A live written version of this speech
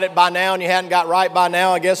It by now and you hadn't got right by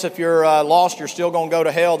now, I guess if you're lost, you're still going to go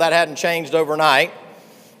to hell. That hadn't changed overnight.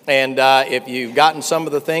 And if you've gotten some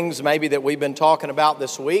of the things maybe that we've been talking about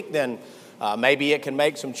this week, then maybe it can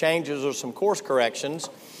make some changes or some course corrections.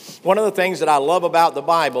 One of the things that I love about the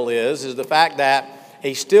Bible is the fact that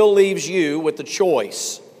He still leaves you with the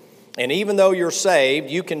choice. And even though you're saved,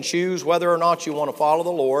 you can choose whether or not you want to follow the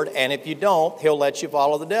Lord. And if you don't, He'll let you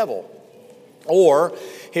follow the devil. Or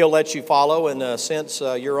He'll let you follow, in a sense,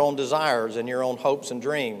 your own desires and your own hopes and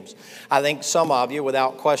dreams. I think some of you,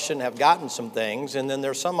 without question, have gotten some things. And then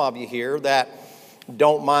there's some of you here that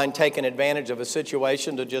don't mind taking advantage of a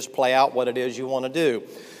situation to just play out what it is you want to do.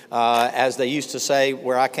 As they used to say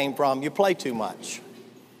where I came from, you play too much.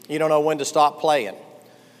 You don't know when to stop playing.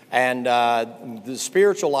 And the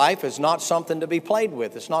spiritual life is not something to be played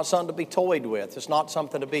with. It's not something to be toyed with. It's not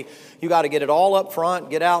something to be, you got to get it all up front,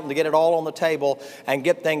 get out and get it all on the table and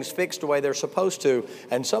get things fixed the way they're supposed to.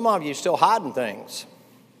 And some of you still hiding things.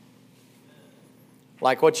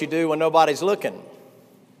 Like what you do when nobody's looking.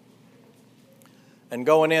 And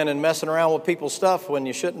going in and messing around with people's stuff when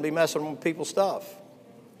you shouldn't be messing with people's stuff.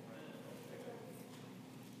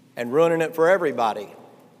 And ruining it for everybody.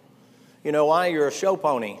 You know why? You're a show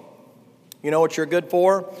pony. You know what you're good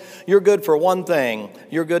for? You're good for one thing.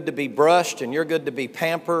 You're good to be brushed, and you're good to be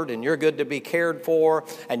pampered, and you're good to be cared for,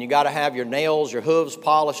 and you got to have your nails, your hooves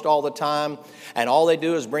polished all the time. And all they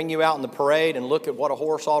do is bring you out in the parade and look at what a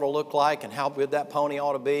horse ought to look like and how good that pony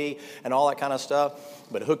ought to be and all that kind of stuff.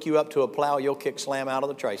 But hook you up to a plow, you'll kick slam out of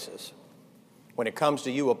the traces. When it comes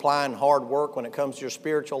to you applying hard work, when it comes to your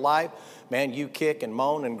spiritual life, man, you kick and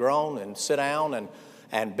moan and groan and sit down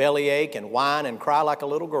and bellyache and whine and cry like a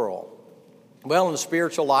little girl. Well, in the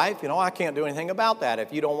spiritual life, I can't do anything about that.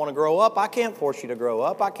 If you don't want to grow up, I can't force you to grow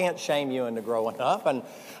up. I can't shame you into growing up. And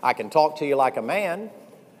I can talk to you like a man.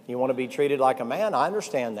 You want to be treated like a man? I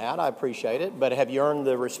understand that. I appreciate it. But have you earned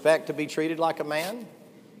the respect to be treated like a man?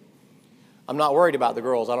 I'm not worried about the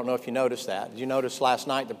girls. I don't know if you noticed that. Did you notice last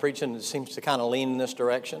night the preaching seems to kind of lean in this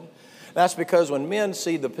direction? That's because when men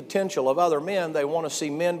see the potential of other men, they want to see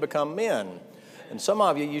men become men. And some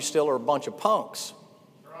of you still are a bunch of punks.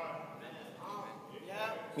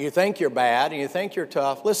 You think you're bad and you think you're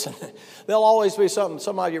tough. Listen, there'll always be something.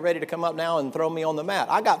 Some of you are ready to come up now and throw me on the mat.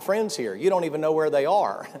 I got friends here. You don't even know where they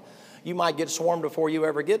are. You might get swarmed before you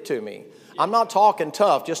ever get to me. I'm not talking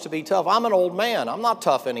tough just to be tough. I'm an old man. I'm not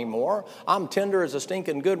tough anymore. I'm tender as a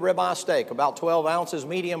stinking good ribeye steak, about 12 ounces,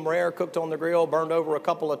 medium rare, cooked on the grill, burned over a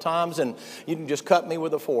couple of times, and you can just cut me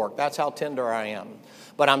with a fork. That's how tender I am.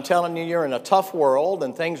 But I'm telling you, you're in a tough world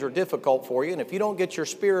and things are difficult for you. And if you don't get your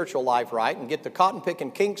spiritual life right and get the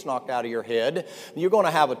cotton-picking kinks knocked out of your head, you're going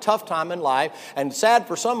to have a tough time in life. And sad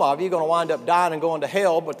for some of you, you're going to wind up dying and going to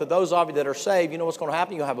hell. But to those of you that are saved, you know what's going to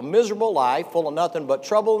happen? You'll have a miserable life full of nothing but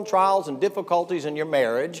trouble and trials and difficulties in your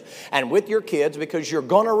marriage and with your kids, because you're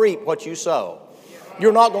going to reap what you sow.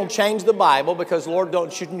 You're not going to change the Bible because, Lord,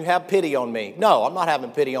 shouldn't you have pity on me? No, I'm not having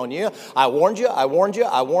pity on you. I warned you, I warned you,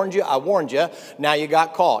 I warned you, I warned you. Now you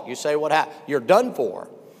got caught. You say, what happened? You're done for.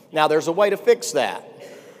 Now there's a way to fix that.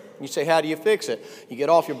 You say, how do you fix it? You get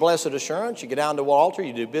off your blessed assurance, you get down to the altar,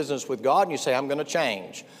 you do business with God, and you say, I'm going to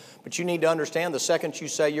change. But you need to understand, the second you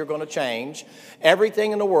say you're going to change,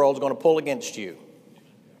 everything in the world is going to pull against you.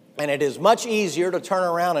 And it is much easier to turn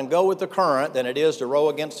around and go with the current than it is to row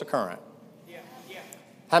against the current.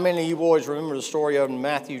 How many of you boys remember the story of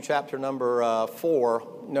Matthew chapter number 4?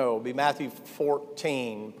 No, it'll be Matthew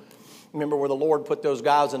 14. Remember where the Lord put those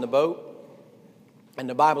guys in the boat? And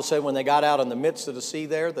the Bible said when they got out in the midst of the sea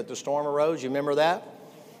there that the storm arose. You remember that?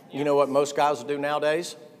 You know what most guys will do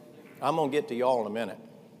nowadays? I'm going to get to y'all in a minute.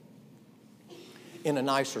 In a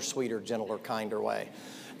nicer, sweeter, gentler, kinder way.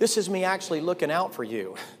 This is me actually looking out for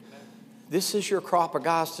you. This is your crop of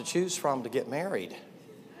guys to choose from to get married.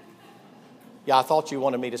 Yeah, I thought you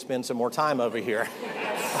wanted me to spend some more time over here.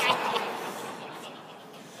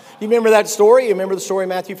 You remember that story? You remember the story in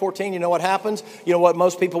Matthew 14? You know what happens? You know what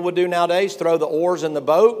most people would do nowadays? Throw the oars in the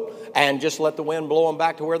boat and just let the wind blow them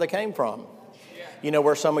back to where they came from. You know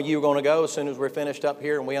where some of you are going to go as soon as we're finished up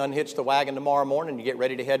here and we unhitch the wagon tomorrow morning and you get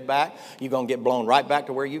ready to head back? You're going to get blown right back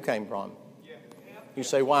to where you came from. You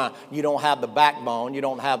say, why? You don't have the backbone, you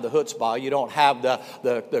don't have the chutzpah, you don't have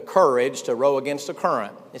the courage to row against the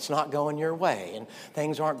current. It's not going your way, and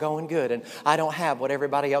things aren't going good, and I don't have what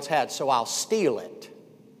everybody else had, so I'll steal it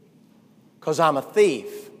because I'm a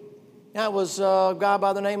thief. That was a guy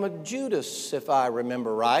by the name of Judas, if I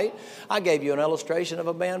remember right. I gave you an illustration of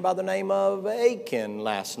a man by the name of Achan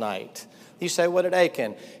last night. You say, what did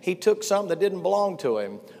Achan? He took something that didn't belong to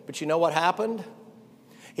him, but you know what happened?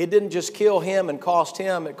 It didn't just kill him and cost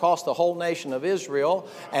him, it cost the whole nation of Israel.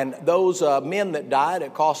 And those men that died,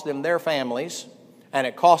 it cost them their families, and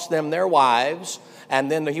it cost them their wives. And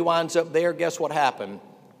then he winds up there, guess what happened?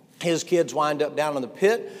 His kids wind up down in the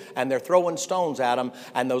pit, and they're throwing stones at them,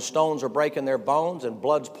 and those stones are breaking their bones, and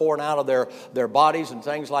blood's pouring out of their bodies and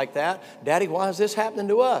things like that. Daddy, why is this happening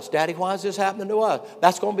to us? Daddy, why is this happening to us?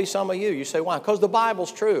 That's going to be some of you. You say, why? Because the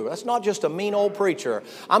Bible's true. That's not just a mean old preacher.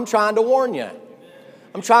 I'm trying to warn you.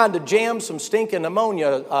 I'm trying to jam some stinking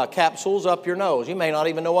ammonia capsules up your nose. You may not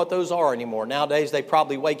even know what those are anymore. Nowadays, they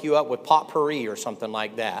probably wake you up with potpourri or something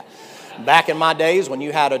like that. Back in my days, when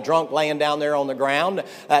you had a drunk laying down there on the ground,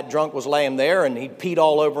 that drunk was laying there and he'd peed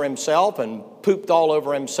all over himself and pooped all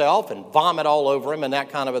over himself and vomit all over him and that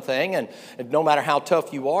kind of a thing. And no matter how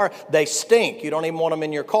tough you are, they stink. You don't even want them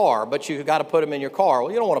in your car, but you got to put them in your car.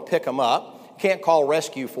 Well, you don't want to pick them up. Can't call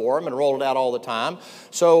rescue for them and roll it out all the time.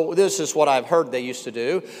 So this is what I've heard they used to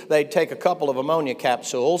do. They'd take a couple of ammonia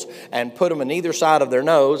capsules and put them in either side of their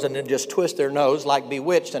nose and then just twist their nose like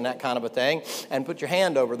Bewitched and that kind of a thing and put your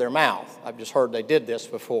hand over their mouth. I've just heard they did this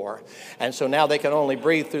before. And so now they can only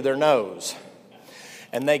breathe through their nose.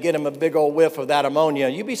 And they get them a big old whiff of that ammonia.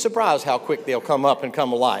 You'd be surprised how quick they'll come up and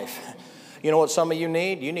come alive. You know what some of you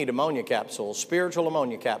need? You need ammonia capsules, spiritual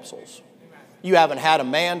ammonia capsules. You haven't had a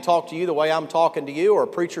man talk to you the way I'm talking to you, or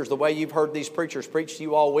preachers the way you've heard these preachers preach to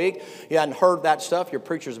you all week. You hadn't heard that stuff. Your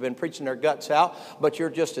preachers have been preaching their guts out, but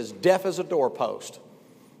you're just as deaf as a doorpost.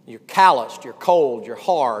 You're calloused, you're cold, you're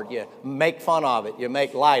hard. You make fun of it, you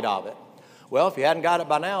make light of it. Well, if you hadn't got it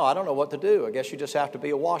by now, I don't know what to do. I guess you just have to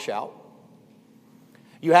be a washout.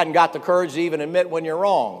 You hadn't got the courage to even admit when you're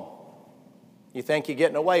wrong. You think you're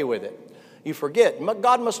getting away with it. You forget.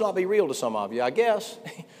 God must not be real to some of you, I guess.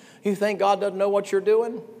 You think God doesn't know what you're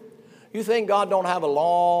doing? You think God don't have a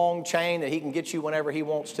long chain that he can get you whenever he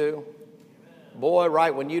wants to? Boy,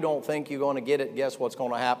 right when you don't think you're going to get it, guess what's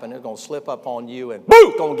going to happen? It's going to slip up on you and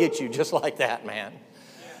boom, going to get you just like that, man.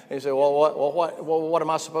 And you say, well, what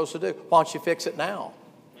am I supposed to do? Why don't you fix it now?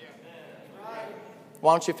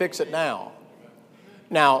 Why don't you fix it now?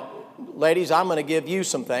 Now, ladies, I'm going to give you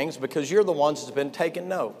some things because you're the ones that's been taking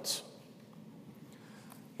notes.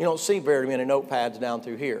 You don't see very many notepads down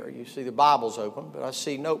through here. You see the Bible's open, but I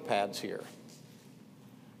see notepads here.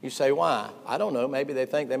 You say, why? I don't know. Maybe they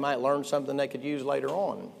think they might learn something they could use later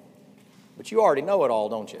on. But you already know it all,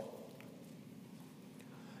 don't you?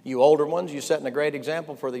 You older ones, you're setting a great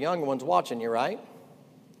example for the younger ones watching you, right?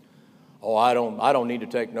 Oh, I don't need to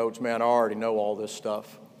take notes, man. I already know all this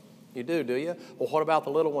stuff. You do you? Well, what about the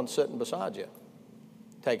little ones sitting beside you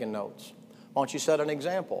taking notes? Why don't you set an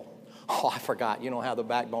example? Oh, I forgot. You don't have the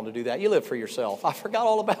backbone to do that. You live for yourself. I forgot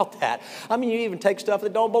all about that. I mean, you even take stuff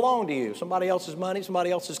that don't belong to you. Somebody else's money,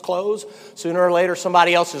 somebody else's clothes, sooner or later,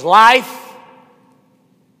 somebody else's life.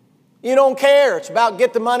 You don't care. It's about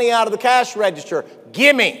get the money out of the cash register.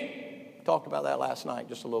 Gimme. Talked about that last night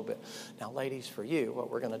just a little bit. Now, ladies, for you,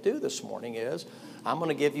 what we're going to do this morning is I'm going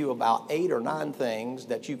to give you about 8 or 9 things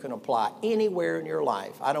that you can apply anywhere in your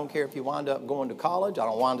life. I don't care if you wind up going to college. I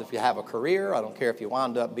don't mind if you have a career. I don't care if you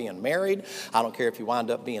wind up being married. I don't care if you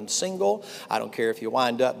wind up being single. I don't care if you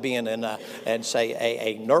wind up being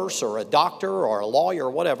a nurse or a doctor or a lawyer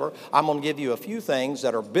or whatever. I'm going to give you a few things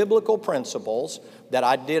that are biblical principles that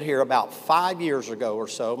I did here about 5 years ago or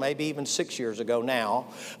so, maybe even 6 years ago now,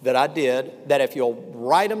 that I did, that if you'll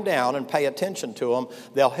write them down and pay attention to them,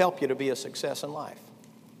 they'll help you to be a success in life.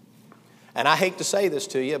 And I hate to say this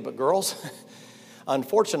to you, but girls,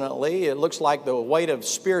 unfortunately, it looks like the weight of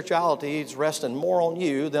spirituality is resting more on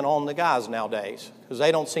you than on the guys nowadays, because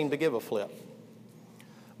they don't seem to give a flip.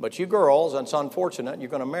 But you girls, it's unfortunate, you're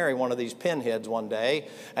going to marry one of these pinheads one day,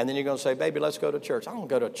 and then you're going to say, baby, let's go to church. I don't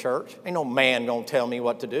go to church. Ain't no man going to tell me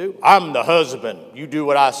what to do. I'm the husband. You do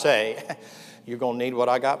what I say. You're going to need what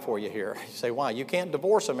I got for you here. You say, why? You can't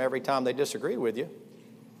divorce them every time they disagree with you.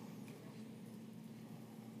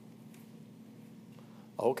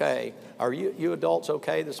 Okay. Are you adults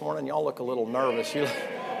okay this morning? Y'all look a little nervous.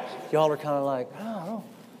 Y'all are kind of like, oh,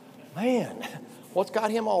 man. What's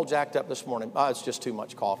got him all jacked up this morning? Oh, it's just too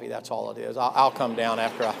much coffee. That's all it is. I'll come down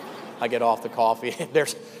after I get off the coffee.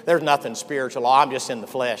 There's nothing spiritual. I'm just in the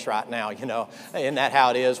flesh right now, you know. Isn't that how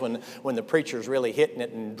it is when the preacher's really hitting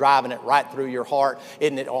it and driving it right through your heart?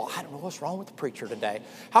 Isn't it? Oh, I don't know what's wrong with the preacher today.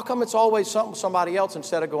 How come it's always somebody else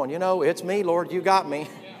instead of going, you know, it's me, Lord, you got me.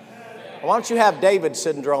 Why don't you have David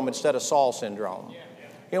syndrome instead of Saul syndrome? You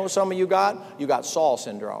know what some of you got? You got Saul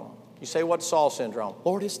syndrome. You say, what's Saul syndrome?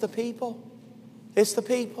 Lord, it's the people. It's the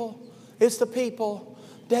people. It's the people.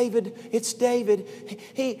 David, it's David.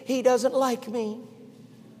 He doesn't like me.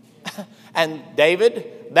 And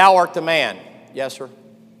David, thou art the man. Yes, sir.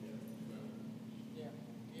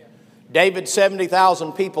 David,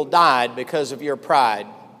 70,000 people died because of your pride.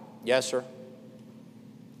 Yes, sir.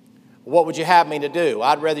 What would you have me to do?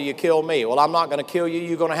 I'd rather you kill me. Well, I'm not going to kill you.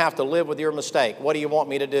 You're going to have to live with your mistake. What do you want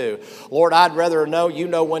me to do? Lord, I'd rather know you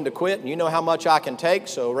know when to quit and you know how much I can take.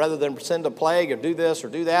 So rather than send a plague or do this or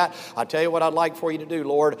do that, I tell you what I'd like for you to do,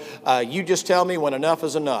 Lord. You just tell me when enough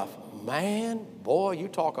is enough. Man, boy, you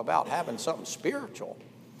talk about having something spiritual.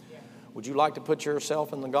 Would you like to put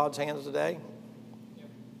yourself in God's hands today?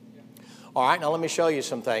 All right, now let me show you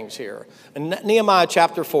some things here. In Nehemiah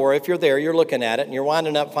chapter 4, if you're there, you're looking at it, and you're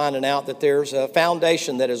winding up finding out that there's a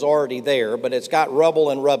foundation that is already there, but it's got rubble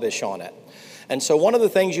and rubbish on it. And so one of the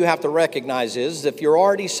things you have to recognize is, if you're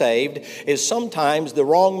already saved, is sometimes the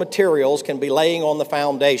wrong materials can be laying on the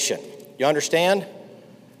foundation. You understand?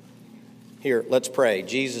 Here, let's pray.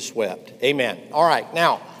 Jesus wept. Amen. All right,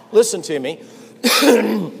 now, listen to me.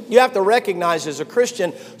 You have to recognize as a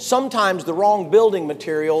Christian, sometimes the wrong building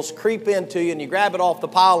materials creep into you and you grab it off the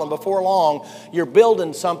pile, and before long, you're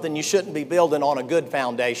building something you shouldn't be building on a good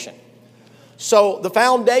foundation. So the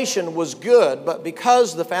foundation was good, but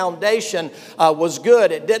because the foundation was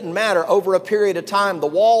good, it didn't matter. Over a period of time, the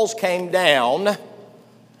walls came down,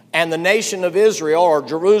 and the nation of Israel, or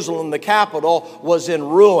Jerusalem, the capital, was in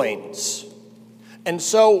ruins. And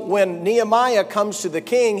so when Nehemiah comes to the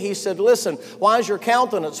king, he said, listen, why is your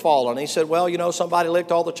countenance fallen? He said, well, you know, somebody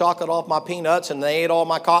licked all the chocolate off my peanuts, and they ate all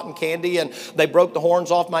my cotton candy, and they broke the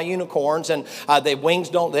horns off my unicorns, and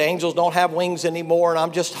the angels don't have wings anymore, and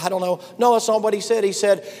I don't know. No, that's not what he said. He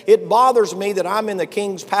said, it bothers me that I'm in the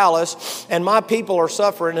king's palace, and my people are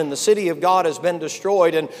suffering, and the city of God has been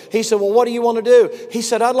destroyed. And he said, well, what do you want to do? He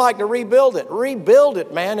said, I'd like to rebuild it. Rebuild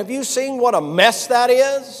it, man. Have you seen what a mess that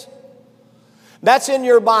is? That's in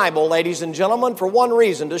your Bible, ladies and gentlemen, for one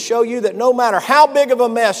reason, to show you that no matter how big of a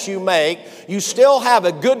mess you make, you still have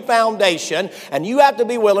a good foundation, and you have to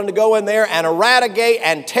be willing to go in there and eradicate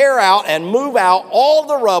and tear out and move out all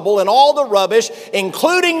the rubble and all the rubbish,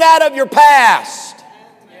 including that of your past,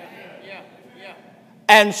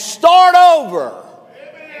 and start over.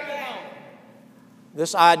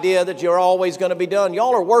 This idea that you're always going to be done.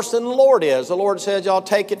 Y'all are worse than the Lord is. The Lord says, I'll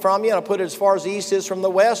take it from you and I'll put it as far as the east is from the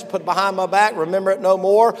west, put it behind my back, remember it no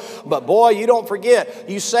more. But boy, you don't forget,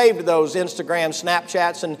 you saved those Instagram,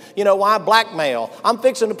 Snapchats, and you know why? Blackmail. I'm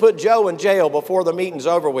fixing to put Joe in jail before the meeting's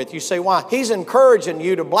over with. You say, why? He's encouraging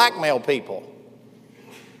you to blackmail people.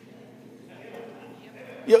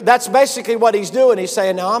 That's basically what he's doing. He's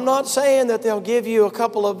saying, now, I'm not saying that they'll give you a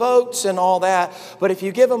couple of votes and all that, but if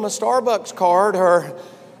you give them a Starbucks card, or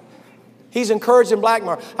he's encouraging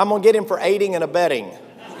blackmail. I'm going to get him for aiding and abetting.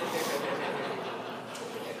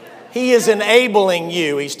 He is enabling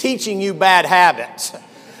you. He's teaching you bad habits.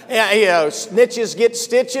 Snitches get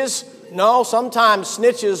stitches. No, sometimes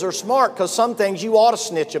snitches are smart, because some things you ought to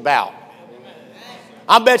snitch about.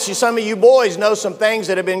 I bet you some of you boys know some things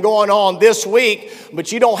that have been going on this week,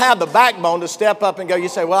 but you don't have the backbone to step up and go. You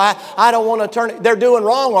say, well, I don't want to turn it. They're doing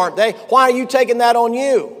wrong, aren't they? Why are you taking that on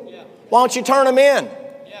you? Why don't you turn them in?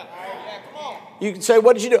 You can say,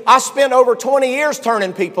 what did you do? I spent over 20 years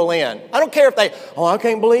turning people in. I don't care if they, I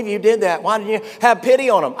can't believe you did that. Why didn't you have pity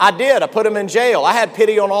on them? I did. I put them in jail. I had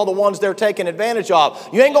pity on all the ones they're taking advantage of.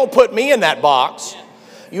 You ain't going to put me in that box.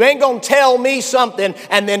 You ain't going to tell me something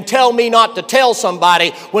and then tell me not to tell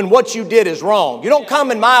somebody when what you did is wrong. You don't come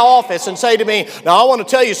in my office and say to me, now I want to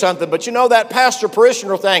tell you something, but you know that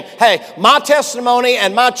pastor-parishioner thing, hey, my testimony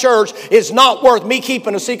and my church is not worth me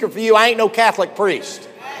keeping a secret for you. I ain't no Catholic priest.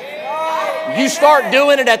 You start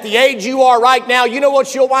doing it at the age you are right now, you know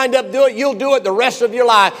what you'll wind up doing? You'll do it the rest of your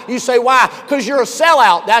life. You say, why? Because you're a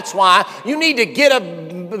sellout, that's why. You need to get a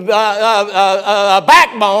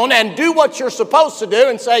backbone and do what you're supposed to do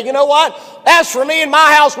and say, you know what? As for me and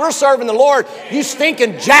my house, we're serving the Lord. You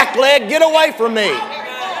stinking jackleg, get away from me.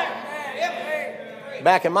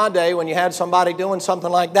 Back in my day, when you had somebody doing something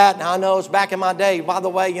like that, now I know it's back in my day. By the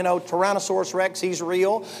way, you know, Tyrannosaurus Rex, he's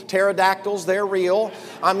real. Pterodactyls, they're real.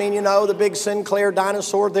 I mean, you know, the big Sinclair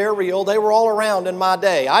dinosaur, they're real. They were all around in my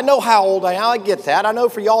day. I know how old I am. I get that. I know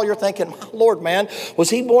for y'all, you're thinking, Lord, man, was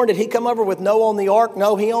he born? Did he come over with Noah on the ark?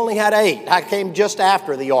 No, he only had 8. I came just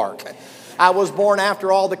after the ark. I was born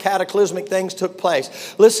after all the cataclysmic things took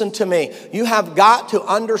place. Listen to me. You have got to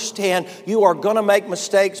understand you are going to make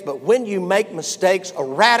mistakes, but when you make mistakes,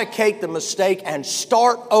 eradicate the mistake and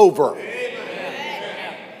start over.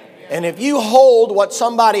 Amen. And if you hold what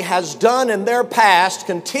somebody has done in their past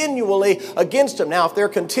continually against them, now if they're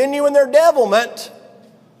continuing their devilment,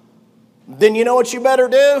 then you know what you better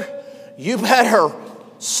do? You better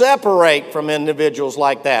separate from individuals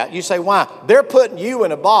like that. You say, why? They're putting you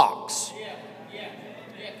in a box.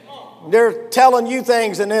 They're telling you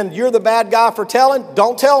things and then you're the bad guy for telling.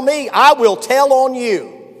 Don't tell me. I will tell on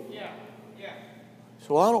you.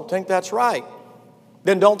 So I don't think that's right.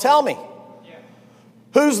 Then don't tell me.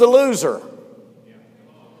 Who's the loser?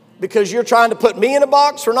 Because you're trying to put me in a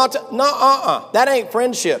box or not? That ain't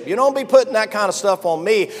friendship. You don't be putting that kind of stuff on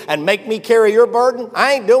me and make me carry your burden.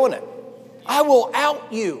 I ain't doing it. I will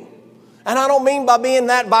out you. And I don't mean by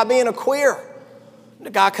being a queer. The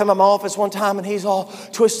guy come in my office one time and he's all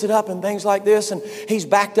twisted up and things like this, and he's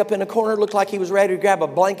backed up in the corner, looked like he was ready to grab a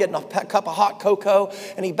blanket and a cup of hot cocoa,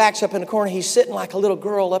 and he backs up in the corner. He's sitting like a little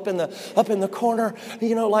girl up in the corner,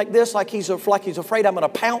 like this, like he's afraid I'm going to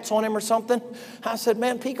pounce on him or something. I said,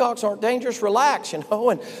 man, peacocks aren't dangerous. Relax, And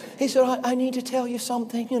he said, I need to tell you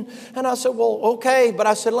something. And I said, well, okay. But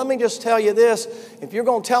I said, let me just tell you this. If you're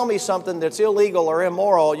going to tell me something that's illegal or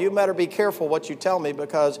immoral, you better be careful what you tell me,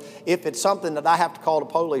 because if it's something that I have to call the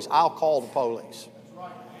police, I'll call the police.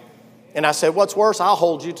 And I said, what's worse, I'll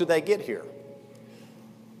hold you till they get here.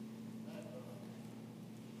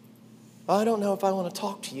 I don't know if I want to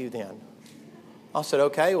talk to you then. I said,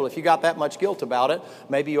 okay, well, if you got that much guilt about it,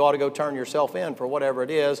 maybe you ought to go turn yourself in for whatever it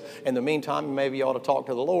is. In the meantime, maybe you ought to talk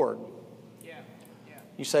to the Lord.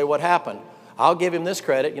 You say, what happened? I'll give him this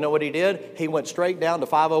credit. You know what he did? He went straight down to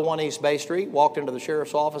 501 East Bay Street, walked into the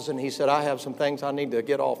sheriff's office, and he said, I have some things I need to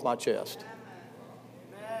get off my chest.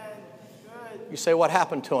 You say, what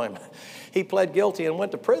happened to him? He pled guilty and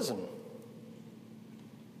went to prison.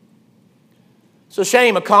 It's a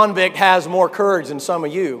shame a convict has more courage than some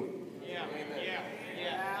of you.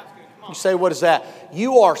 You say, what is that?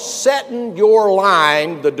 You are setting your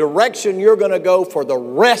line, the direction you're going to go for the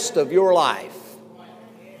rest of your life.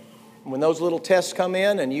 When those little tests come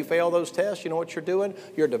in and you fail those tests, you know what you're doing?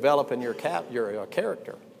 You're developing your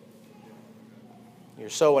character. You're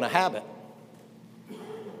sowing a habit.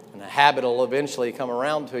 And the habit will eventually come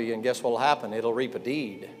around to you, and guess what will happen? It'll reap a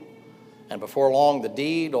deed. And before long, the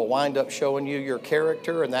deed will wind up showing you your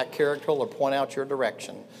character, and that character will point out your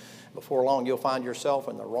direction. Before long, you'll find yourself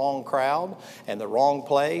in the wrong crowd and the wrong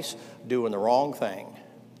place, doing the wrong thing.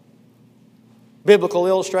 Biblical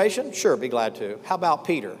illustration? Sure, be glad to. How about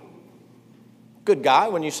Peter? Good guy,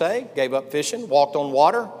 when you say, gave up fishing, walked on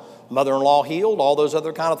water, mother-in-law healed, all those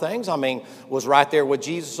other kind of things. Was right there with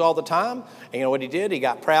Jesus all the time. And you know what he did? He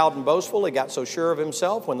got proud and boastful. He got so sure of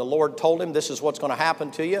himself. When the Lord told him, this is what's going to happen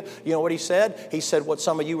to you, you know what he said? He said what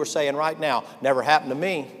some of you are saying right now, never happened to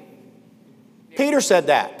me. Peter said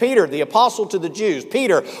that. Peter, the apostle to the Jews.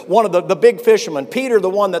 Peter, one of the big fishermen. Peter, the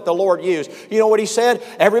one that the Lord used. You know what he said?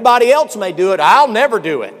 Everybody else may do it. I'll never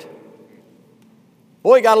do it.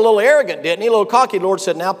 Boy, he got a little arrogant, didn't he? A little cocky. The Lord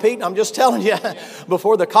said, now, Pete, I'm just telling you,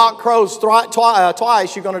 before the cock crows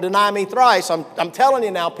twice, you're going to deny me thrice. I'm telling you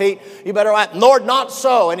now, Pete, you better act. Lord, not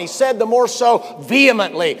so. And he said the more so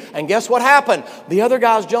vehemently. And guess what happened? The other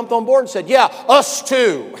guys jumped on board and said, yeah, us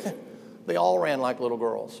too. They all ran like little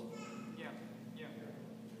girls.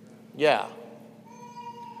 Yeah.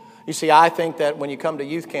 You see, I think that when you come to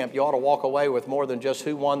youth camp, you ought to walk away with more than just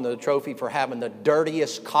who won the trophy for having the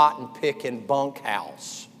dirtiest cotton picking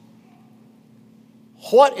bunkhouse.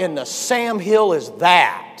 What in the Sam Hill is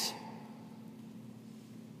that?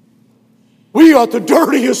 We got the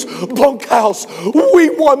dirtiest bunkhouse. We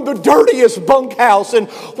won the dirtiest bunkhouse. And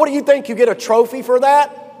what do you think? You get a trophy for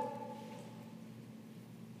that?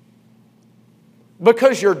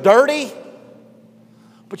 Because you're dirty?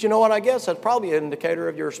 But you know what, I guess that's probably an indicator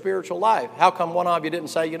of your spiritual life. How come one of you didn't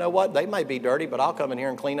say, you know what, they may be dirty, but I'll come in here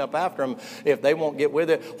and clean up after them if they won't get with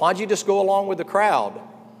it? Why'd you just go along with the crowd?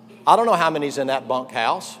 I don't know how many's in that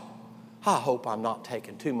bunkhouse. I hope I'm not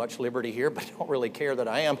taking too much liberty here, but I don't really care that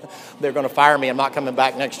I am. They're going to fire me. I'm not coming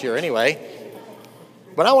back next year anyway.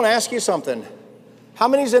 But I want to ask you something. How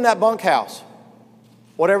many's in that bunkhouse?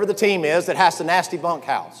 Whatever the team is that has the nasty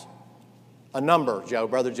bunkhouse. A number, Joe,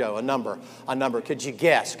 Brother Joe, a number. Could you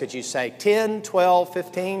guess? Could you say 10, 12,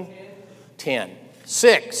 15? 10.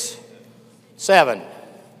 6, 7.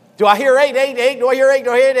 Do I hear 8? 8. Do I hear 8?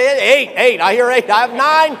 Do I hear 8? 8. I hear 8. I have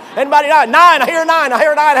 9. Anybody 9? 9. I hear 9. I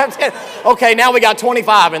hear 9. I have 10. Okay, now we got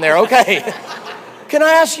 25 in there. Okay. Can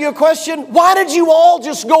I ask you a question? Why did you all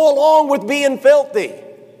just go along with being filthy?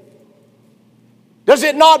 Does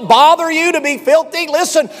it not bother you to be filthy?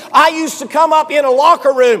 Listen, I used to come up in a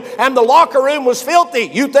locker room and the locker room was filthy.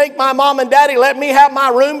 You think my mom and daddy let me have my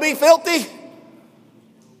room be filthy?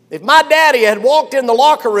 If my daddy had walked in the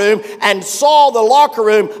locker room and saw the locker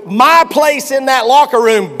room, my place in that locker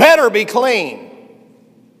room better be clean.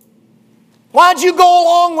 Why'd you go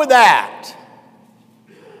along with that?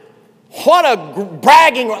 What a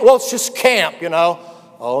bragging, well, it's just camp, you know.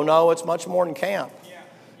 Oh no, it's much more than camp.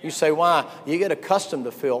 You say, why? You get accustomed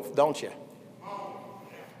to filth, don't you?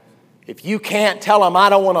 If you can't tell them, I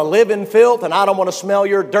don't want to live in filth, and I don't want to smell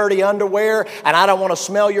your dirty underwear, and I don't want to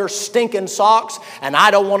smell your stinking socks, and I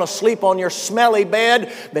don't want to sleep on your smelly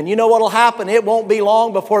bed, then you know what will happen? It won't be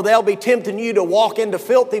long before they'll be tempting you to walk into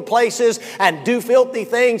filthy places and do filthy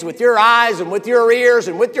things with your eyes and with your ears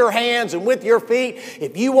and with your hands and with your feet.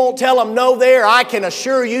 If you won't tell them no there, I can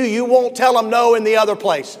assure you, you won't tell them no in the other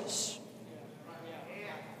places.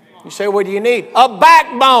 You say, what do you need? A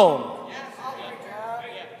backbone.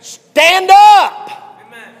 Stand up.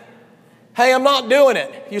 Hey, I'm not doing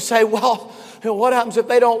it. You say, well, what happens if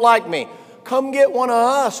they don't like me? Come get one of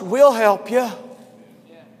us. We'll help you.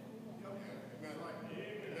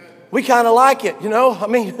 We kind of like it, you know. I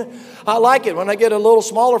mean, I like it. When I get a little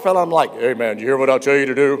smaller fella, I'm like, hey, man, you hear what I'll tell you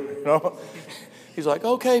to do? You know? He's like,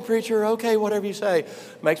 okay, preacher, okay, whatever you say.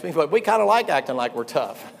 Makes me feel, we kind of like acting like we're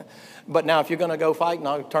tough. But now if you're going to go fight, and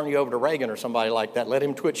I'll turn you over to Reagan or somebody like that, let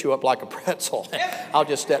him twitch you up like a pretzel. I'll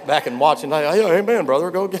just step back and watch him. Like, hey, amen, brother,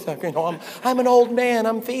 go get that. You know, I'm an old man,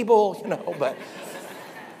 I'm feeble, you know. But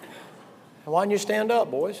why don't you stand up,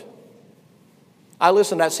 boys? I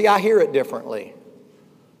listen to that. See, I hear it differently.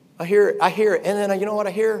 I hear it, and then you know what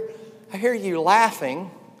I hear? I hear you laughing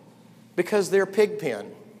because they're pig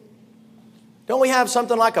pen. Don't we have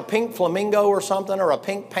something like a pink flamingo or something, or a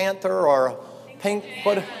pink panther, or a pink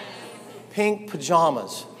what? Pink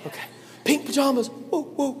pajamas. Okay. Pink pajamas. Woo,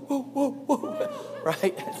 woo, woo, woo, woo.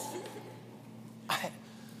 Right?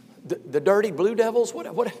 The dirty blue devils?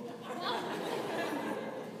 What?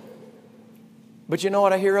 But you know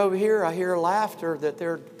what I hear over here? I hear laughter that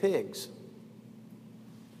they're pigs.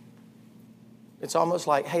 It's almost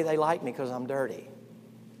like, hey, they like me because I'm dirty.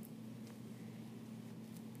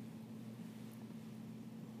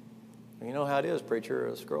 You know how it is, preacher.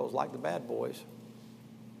 Us girls like the bad boys.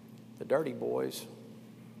 The dirty boys,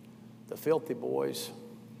 the filthy boys.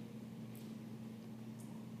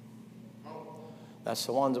 That's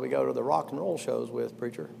the ones that we go to the rock and roll shows with,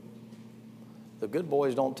 preacher. The good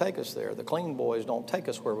boys don't take us there. The clean boys don't take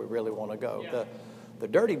us where we really want to go. The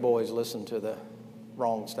dirty boys listen to the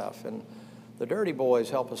wrong stuff. And the dirty boys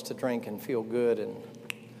help us to drink and feel good and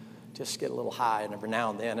just get a little high every now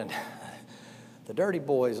and then. And the dirty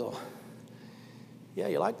boys will, yeah,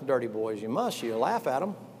 you like the dirty boys. You must. You laugh at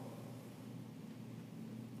them.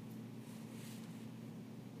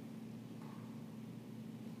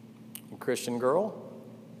 Christian girl?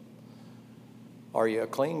 Are you a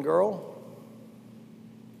clean girl?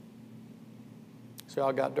 See,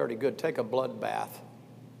 I got dirty. Good. Take a blood bath.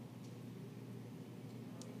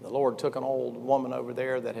 The Lord took an old woman over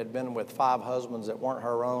there that had been with 5 husbands that weren't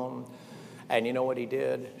her own. And you know what he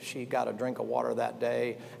did? She got a drink of water that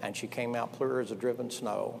day, and she came out clear as a driven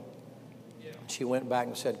snow. She went back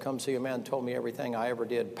and said, come see a man who told me everything I ever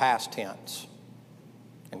did, past tense.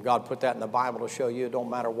 And God put that in the Bible to show you it don't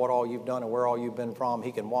matter what all you've done and where all you've been from.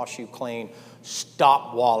 He can wash you clean.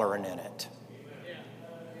 Stop wallowing in it.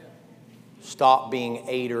 Stop being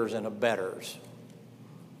aiders and abettors.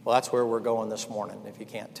 Well, that's where we're going this morning, if you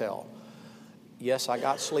can't tell. Yes, I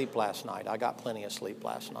got sleep last night. I got plenty of sleep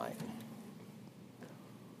last night.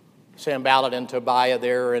 Sanballat and Tobiah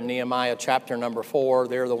there in Nehemiah chapter number 4,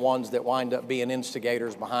 they're the ones that wind up being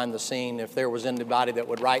instigators behind the scene. If there was anybody that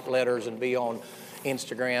would write letters and be on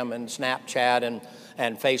Instagram and Snapchat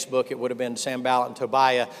and Facebook, it would have been Sanballat and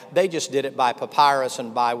Tobiah. They just did it by papyrus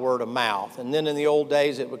and by word of mouth. And then in the old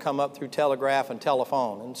days, it would come up through telegraph and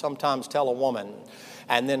telephone, and sometimes telewoman.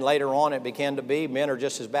 And then later on, it began to be men are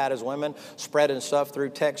just as bad as women, spreading stuff through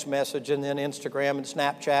text message and then Instagram and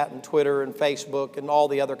Snapchat and Twitter and Facebook and all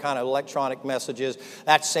the other kind of electronic messages.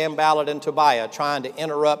 That's Sanballat and Tobiah trying to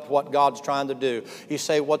interrupt what God's trying to do. You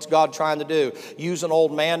say, what's God trying to do? Use an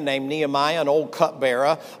old man named Nehemiah, an old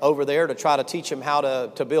cupbearer over there to try to teach him how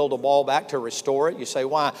to build a wall back, to restore it. You say,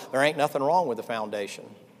 why? There ain't nothing wrong with the foundation.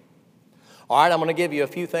 All right, I'm going to give you a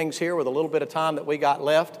few things here with a little bit of time that we got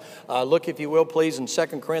left. Look, if you will, please, in 2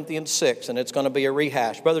 Corinthians 6, and it's going to be a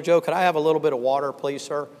rehash. Brother Joe, could I have a little bit of water, please,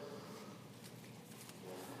 sir?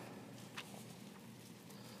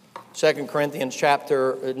 2 Corinthians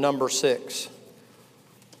chapter number 6.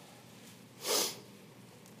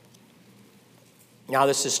 Now,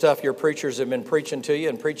 this is stuff your preachers have been preaching to you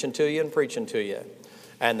and preaching to you and preaching to you.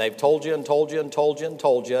 And they've told you and told you and told you and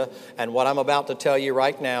told you. And what I'm about to tell you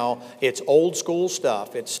right now, it's old school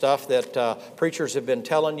stuff. It's stuff that preachers have been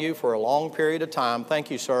telling you for a long period of time.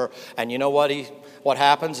 Thank you, sir. And you know what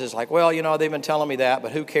happens is like, well, you know, they've been telling me that,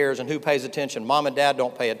 but who cares and who pays attention? Mom and dad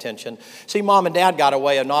don't pay attention. See, mom and dad got a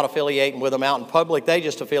way of not affiliating with them out in public. They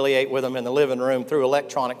just affiliate with them in the living room through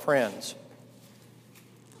electronic friends.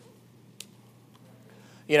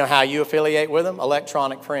 You know how you affiliate with them?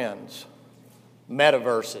 Electronic friends,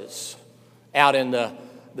 metaverses, out in the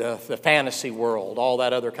fantasy world, all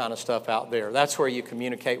that other kind of stuff out there. That's where you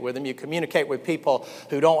communicate with them. You communicate with people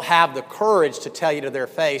who don't have the courage to tell you to their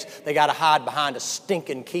face. They got to hide behind a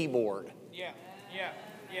stinking keyboard. Yeah.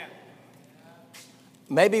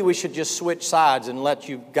 Maybe we should just switch sides and let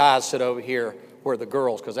you guys sit over here where the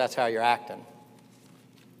girls, because that's how you're acting.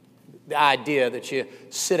 The idea that you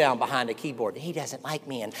sit down behind a keyboard. He doesn't like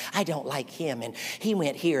me, and I don't like him, and he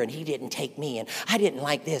went here, and he didn't take me, and I didn't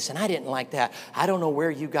like this, and I didn't like that. I don't know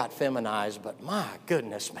where you got feminized, but my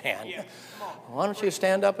goodness, man. Yeah. Why don't you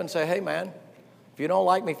stand up and say, hey, man, if you don't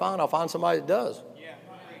like me, fine, I'll find somebody that does. Yeah.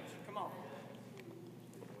 Come on.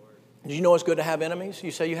 Do you know it's good to have enemies?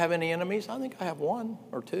 You say you have any enemies? I think I have one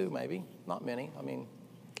or two, maybe. Not many. I mean,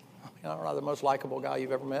 I'm not the most likable guy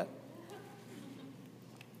you've ever met.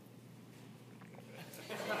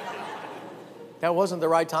 That wasn't the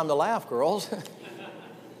right time to laugh, girls.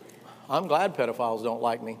 I'm glad pedophiles don't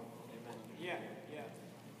like me. Yeah.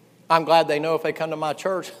 I'm glad they know if they come to my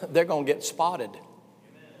church, they're going to get spotted.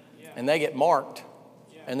 And they get marked.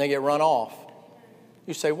 And they get run off.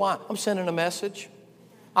 You say, why? I'm sending a message.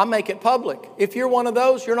 I make it public. If you're one of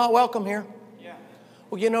those, you're not welcome here.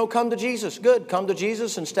 Well, come to Jesus. Good. Come to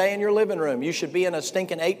Jesus and stay in your living room. You should be in a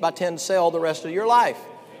stinking 8x10 cell the rest of your life.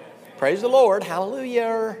 Praise the Lord.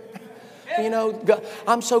 Hallelujah. God,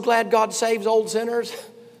 I'm so glad God saves old sinners.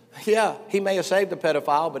 Yeah, he may have saved a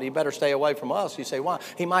pedophile, but he better stay away from us. You say, why?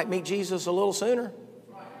 He might meet Jesus a little sooner.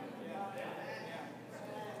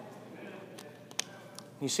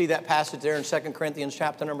 You see that passage there in 2 Corinthians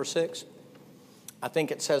chapter number 6? I think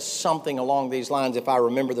it says something along these lines, if I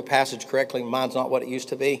remember the passage correctly. Mine's not what it used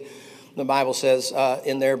to be. The Bible says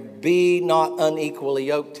in there, be not unequally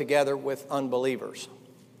yoked together with unbelievers.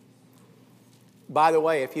 By the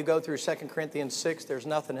way, if you go through 2 Corinthians 6, there's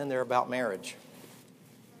nothing in there about marriage.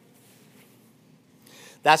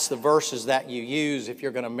 That's the verses that you use if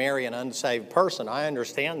you're going to marry an unsaved person. I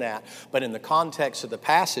understand that. But in the context of the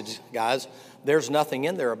passage, guys, there's nothing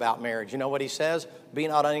in there about marriage. You know what he says? Be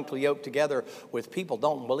not unequally yoked together with people.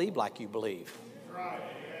 Don't believe like you believe.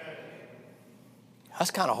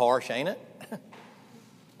 That's kind of harsh, ain't it?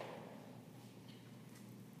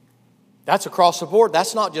 That's across the board.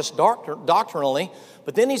 That's not just doctrinally,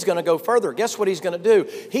 but then he's going to go further. Guess what he's going to do?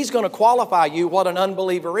 He's going to qualify you what an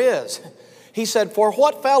unbeliever is. He said, for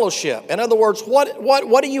what fellowship? In other words,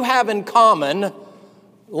 what do you have in common?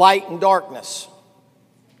 Light and darkness.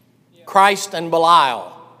 Christ and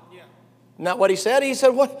Belial. Isn't that what he said? He said,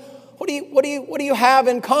 what do you have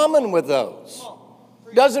in common with those?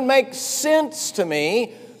 Doesn't make sense to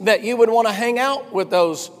me that you would want to hang out with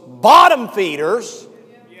those bottom feeders.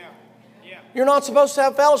 You're not supposed to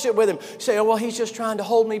have fellowship with him. You say, oh, well, he's just trying to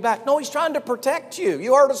hold me back. No, he's trying to protect you.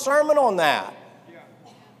 You heard a sermon on that.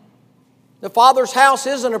 The Father's house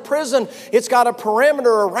isn't a prison. It's got a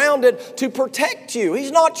perimeter around it to protect you.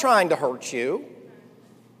 He's not trying to hurt you.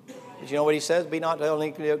 Did you know what he says? Be not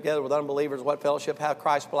unequally together with unbelievers. What fellowship hath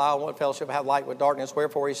Christ Belial? And what fellowship hath light with darkness?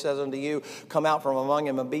 Wherefore he says unto you, come out from among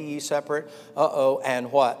them and be ye separate.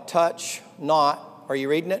 And what? Touch not. Are you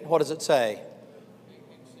reading it? What does it say?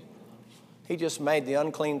 He just made the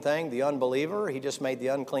unclean thing the unbeliever. He just made the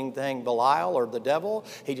unclean thing Belial or the devil.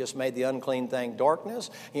 He just made the unclean thing darkness.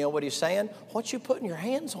 You know what he's saying? What you putting your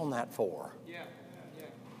hands on that for?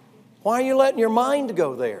 Why are you letting your mind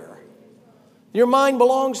go there? Your mind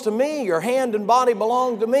belongs to me. Your hand and body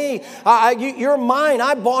belong to me. You're mine.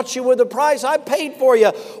 I bought you with a price. I paid for you.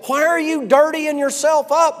 Why are you dirtying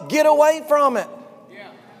yourself up? Get away from it.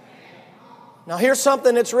 Now here's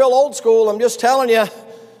something that's real old school. I'm just telling you.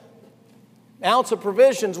 An ounce of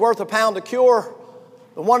provision's worth a pound of cure.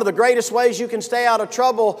 But one of the greatest ways you can stay out of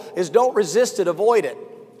trouble is don't resist it, avoid it.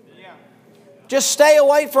 Just stay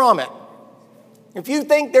away from it. If you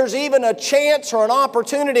think there's even a chance or an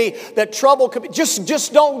opportunity that trouble could be,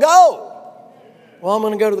 just don't go. Well, I'm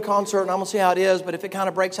going to go to the concert and I'm going to see how it is, but if it kind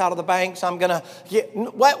of breaks out of the banks, I'm going to get...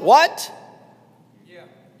 What?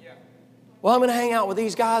 Well, I'm going to hang out with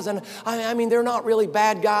these guys, and I mean, they're not really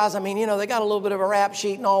bad guys. I mean, they got a little bit of a rap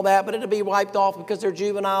sheet and all that, but it'll be wiped off because they're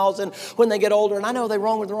juveniles, and when they get older, and I know they're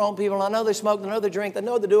wrong with the wrong people, and I know they smoke, and I know they drink, I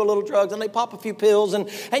know they do a little drugs, and they pop a few pills, and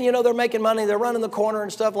they're making money, they're running the corner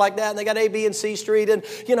and stuff like that, and they got A, B, and C Street, and,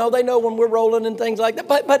 they know when we're rolling and things like that,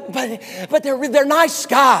 but they're nice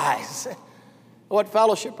guys. What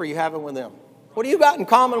fellowship are you having with them? What do you got in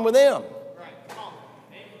common with them?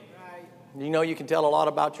 You know you can tell a lot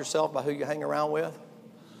about yourself by who you hang around with.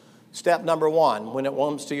 Step number one, when it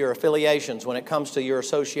comes to your affiliations, when it comes to your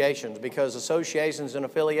associations, because associations and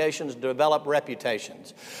affiliations develop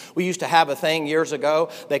reputations. We used to have a thing years ago,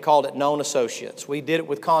 they called it known associates. We did it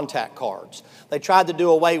with contact cards. They tried to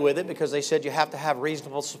do away with it because they said you have to have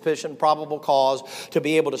reasonable suspicion, probable cause to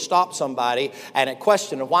be able to stop somebody, and a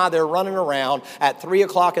question of why they're running around at 3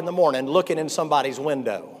 o'clock in the morning looking in somebody's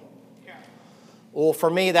window. Well, for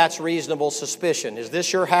me, that's reasonable suspicion. Is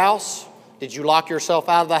this your house? Did you lock yourself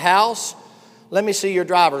out of the house? Let me see your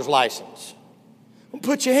driver's license.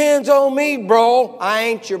 Put your hands on me, bro. I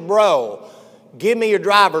ain't your bro. Give me your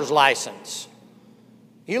driver's license.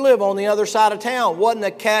 You live on the other side of town. What in the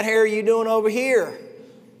cat hair are you doing over here?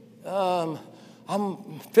 I'm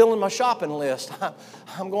filling my shopping list.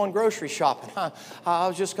 I'm going grocery shopping. I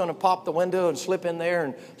was just going to pop the window and slip in there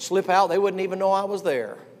and slip out. They wouldn't even know I was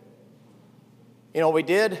there. You know what we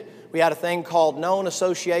did? We had a thing called known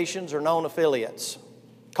associations or known affiliates.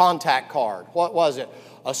 Contact card. What was it?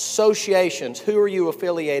 Associations. Who are you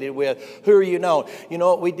affiliated with? Who are you known? You know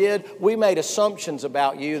what we did? We made assumptions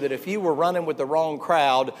about you that if you were running with the wrong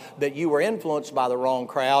crowd, that you were influenced by the wrong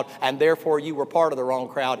crowd, and therefore you were part of the wrong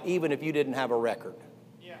crowd, even if you didn't have a record.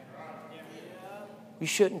 You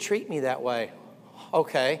shouldn't treat me that way.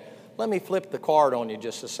 Okay, let me flip the card on you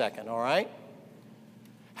just a second, all right?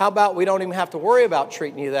 How about we don't even have to worry about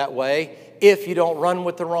treating you that way if you don't run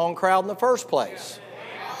with the wrong crowd in the first place?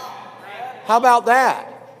 How about that?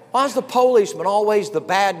 Why is the policeman always the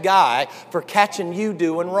bad guy for catching you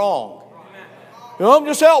doing wrong? You know, I'm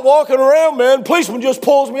just out walking around, man. Policeman just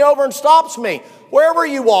pulls me over and stops me. Wherever are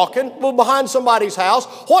you walking? Well, behind somebody's house.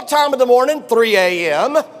 What time of the morning? 3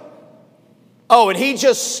 a.m. Oh, and he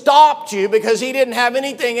just stopped you because he didn't have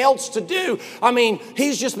anything else to do. I mean,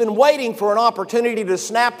 he's just been waiting for an opportunity to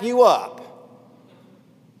snap you up.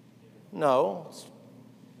 No,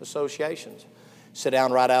 associations. Sit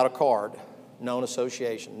down, write out a card. Known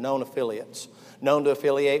association, known affiliates. Known to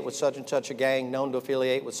affiliate with such and such a gang, known to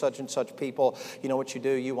affiliate with such and such people. You know what you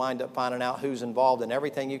do? You wind up finding out who's involved in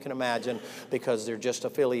everything you can imagine because they're just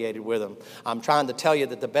affiliated with them. I'm trying to tell you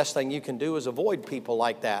that the best thing you can do is avoid people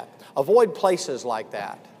like that. Avoid places like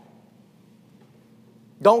that.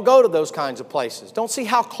 Don't go to those kinds of places. Don't see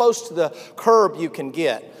how close to the curb you can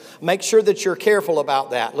get. Make sure that you're careful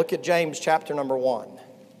about that. Look at James chapter number 1.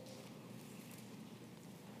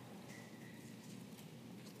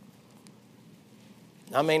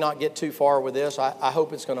 I may not get too far with this. I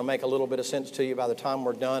hope it's going to make a little bit of sense to you by the time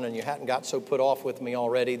we're done and you hadn't got so put off with me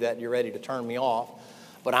already that you're ready to turn me off.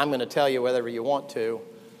 But I'm going to tell you whether you want to.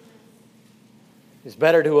 It's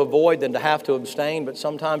better to avoid than to have to abstain, but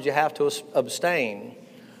sometimes you have to abstain.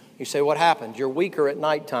 You say, what happens? You're weaker at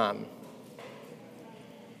nighttime.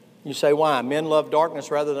 You say, why? Men love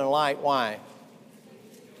darkness rather than light. Why?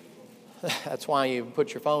 That's why you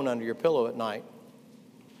put your phone under your pillow at night.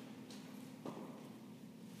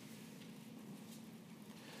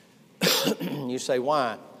 You say,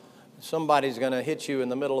 why? Somebody's going to hit you in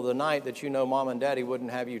the middle of the night that you know mom and daddy wouldn't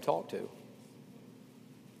have you talk to. And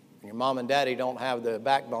your mom and daddy don't have the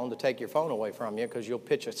backbone to take your phone away from you because you'll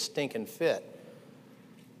pitch a stinking fit.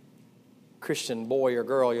 Christian boy or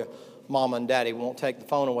girl, your mom and daddy won't take the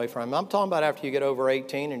phone away from you. I'm talking about after you get over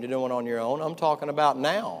 18 and you're doing it on your own. I'm talking about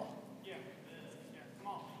now.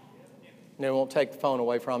 They won't take the phone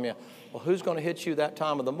away from you. Well, who's going to hit you that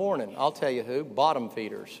time of the morning? I'll tell you who. Bottom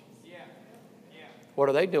feeders. What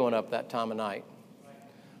are they doing up that time of night?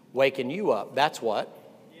 Waking you up. That's what.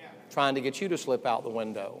 Trying to get you to slip out the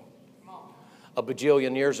window. A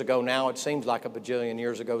bajillion years ago now, it seems like a bajillion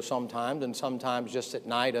years ago sometimes, and sometimes just at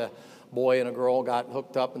night a boy and a girl got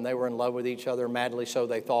hooked up and they were in love with each other, madly so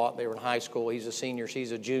they thought. They were in high school. He's a senior,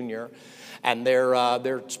 she's a junior. And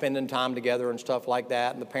they're spending time together and stuff like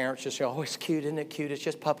that. And the parents just say, oh, it's cute, isn't it cute? It's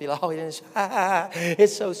just puppy love. Oh,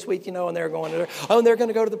 it's so sweet, you know. And they're going to, and they're going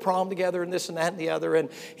to go to the prom together and this and that and the other. And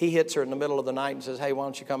he hits her in the middle of the night and says, hey, why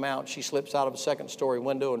don't you come out? She slips out of a second-story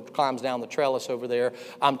window and climbs down the trellis over there.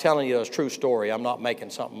 I'm telling you, it's a true story. I'm not making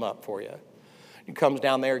something up for you. He comes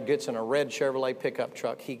down there, gets in a red Chevrolet pickup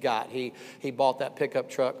truck he bought that pickup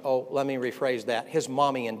truck. Oh, let me rephrase that. His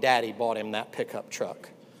mommy and daddy bought him that pickup truck.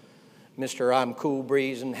 Mr. I'm cool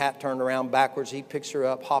breeze and hat turned around backwards. He picks her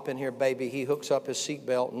up, hop in here, baby. He hooks up his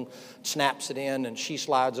seatbelt and snaps it in, and she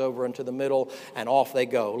slides over into the middle, and off they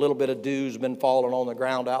go. A little bit of dew's been falling on the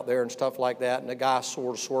ground out there and stuff like that, and the guy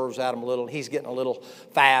sort of swerves at him a little. He's getting a little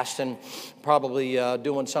fast and probably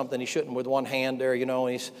doing something he shouldn't with one hand there, you know,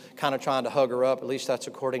 and he's kind of trying to hug her up. At least that's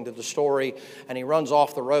according to the story. And he runs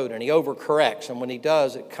off the road, and he overcorrects, and when he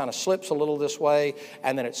does, it kind of slips a little this way,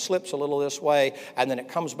 and then it slips a little this way, and then it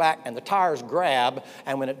comes back, and the tires grab,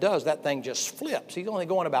 and when it does, that thing just flips. He's only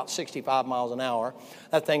going about 65 miles an hour.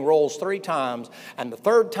 That thing rolls 3 times, and the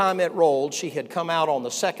third time it rolled, she had come out on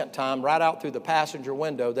the second time, right out through the passenger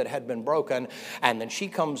window that had been broken, and then she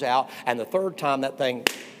comes out, and the third time that thing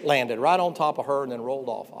landed right on top of her and then rolled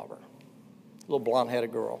off of her. Little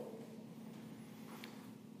blonde-headed girl.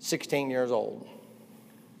 16 years old.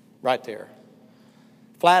 Right there.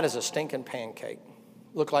 Flat as a stinking pancake.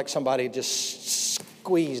 Looked like somebody just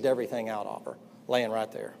squeezed everything out of her, laying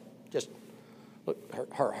right there. Just, look,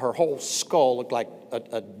 her whole skull looked like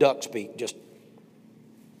a duck's beak, just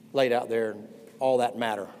laid out there, and all that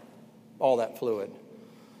matter, all that fluid.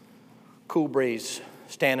 Cool breeze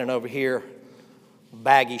standing over here,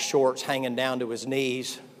 baggy shorts hanging down to his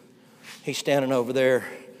knees. He's standing over there,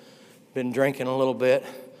 been drinking a little bit.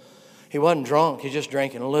 He wasn't drunk, he's just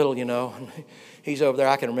drinking a little, you know. He's over there,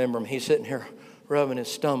 I can remember him. He's sitting here rubbing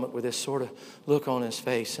his stomach with this sort of look on his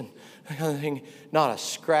face, and not a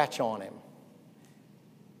scratch on him.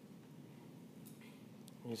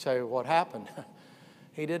 You say, what happened?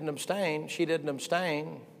 He didn't abstain, she didn't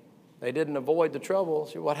abstain. They didn't avoid the trouble.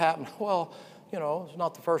 So what happened? Well, you know, it's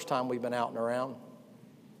not the first time we've been out and around.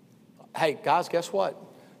 Hey, guys, guess what?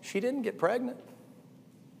 She didn't get pregnant.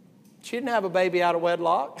 She didn't have a baby out of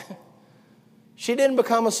wedlock. She didn't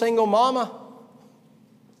become a single mama.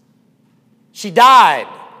 She died.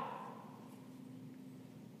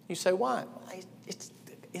 You say, why?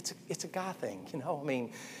 It's a guy thing, you know. I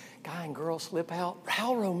mean, guy and girl slip out.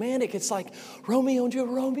 How romantic. It's like, Romeo and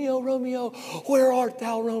Juliet, Romeo, where art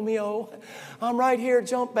thou, Romeo? I'm right here,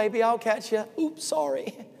 jump, baby, I'll catch you. Oops,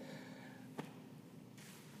 sorry.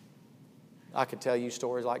 I could tell you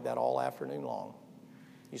stories like that all afternoon long.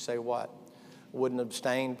 You say, what? Wouldn't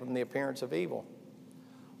abstain from the appearance of evil.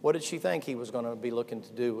 What did she think he was going to be looking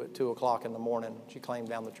to do at 2 o'clock in the morning? She claimed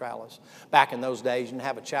down the trellis. Back in those days, you didn't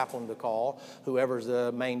have a chaplain to call. Whoever's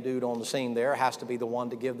the main dude on the scene there has to be the one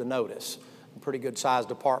to give the notice. A pretty good sized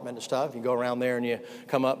department and stuff. You go around there and you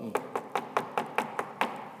come up and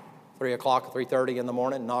 3 o'clock, 3:30 in the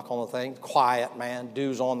morning, knock on the thing. Quiet, man.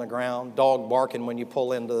 Dews on the ground. Dog barking when you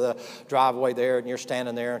pull into the driveway there and you're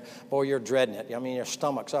standing there. Boy, you're dreading it. I mean, your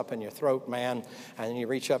stomach's up in your throat, man. And then you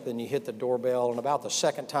reach up and you hit the doorbell. And about the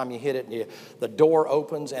second time you hit it, the door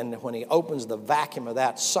opens. And when he opens, the vacuum of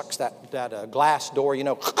that sucks that glass door, you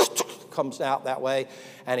know, comes out that way.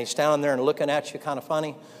 And he's standing there and looking at you kind of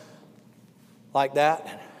funny like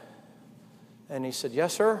that. And he said,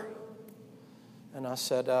 yes, sir. And I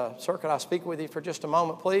said, sir, could I speak with you for just a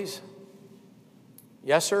moment, please?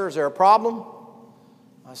 Yes, sir. Is there a problem?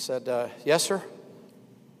 I said, yes, sir.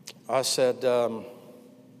 I said, do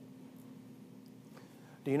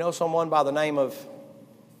you know someone by the name of...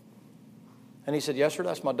 And he said, yes, sir,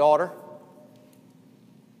 that's my daughter.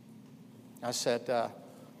 I said,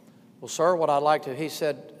 well, sir, what I'd like to... He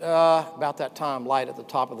said, about that time, light at the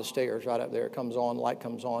top of the stairs, right up there. It comes on, light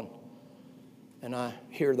comes on. And I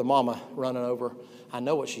hear the mama running over. I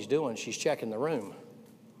know what she's doing. She's checking the room.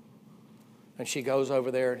 And she goes over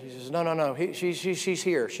there. He says, no. She's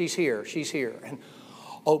here. She's here. And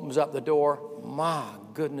opens up the door. My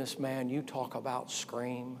goodness, man, you talk about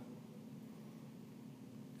scream.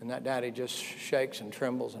 And that daddy just shakes and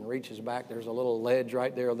trembles and reaches back. There's a little ledge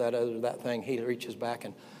right there, that thing. He reaches back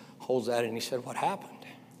and holds that, and he said, what happened?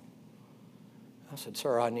 I said,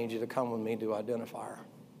 sir, I need you to come with me to identify her.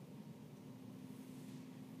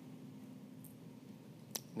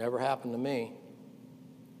 Never happened to me.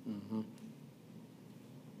 Mm-hmm.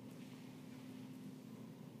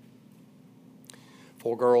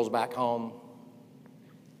 4 girls back home.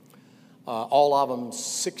 All of them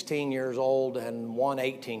 16 years old and 1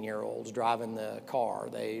 18-year-old's driving the car.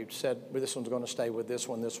 They said, well, this one's going to stay with this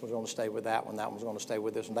one, this one's going to stay with that one, that one's going to stay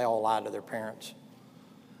with this one. They all lied to their parents.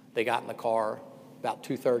 They got in the car about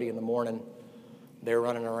 2:30 in the morning. They're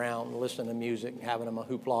running around, listening to music, having a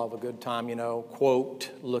hoopla of a good time, you know,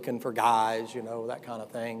 quote, looking for guys, you know, that kind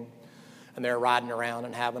of thing. And they're riding around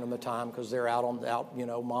and having them a time because they're out, you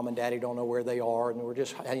know, mom and daddy don't know where they are. And we're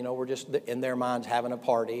just in their minds having a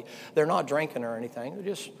party. They're not drinking or anything.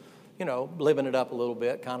 They're just, you know, living it up a little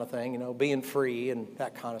bit kind of thing, you know, being free and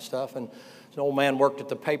that kind of stuff. And an old man worked at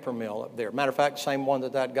the paper mill up there. Matter of fact, same one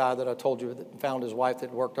that guy that I told you that found his wife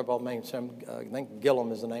that worked up on Main, I think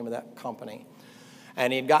Gillum is the name of that company.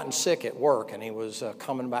 And he had gotten sick at work, and he was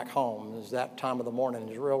coming back home. It was that time of the morning.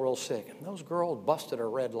 He was real sick. And those girls busted a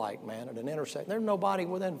red light, man, at an intersection. There's nobody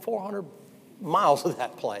within 400 miles of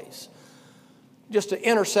that place. Just an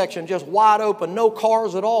intersection, just wide open, no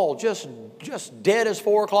cars at all, just dead as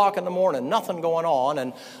 4 o'clock in the morning, nothing going on.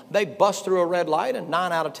 And they bust through a red light, and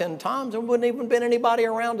 9 out of 10 times there wouldn't even been anybody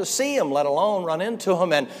around to see them, let alone run into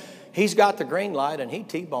them. And He's got the green light, and he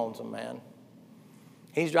T-bones them, man.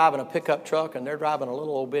 He's driving a pickup truck, and they're driving a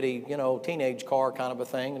little old bitty, teenage car kind of a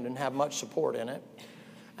thing, and didn't have much support in it.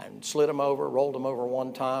 And slid him over, rolled him over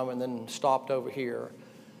one time, and then stopped over here.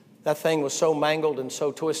 That thing was so mangled and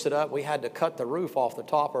so twisted up, we had to cut the roof off the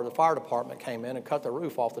top, or the fire department came in and cut the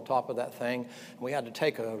roof off the top of that thing. And we had to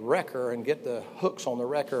take a wrecker and get the hooks on the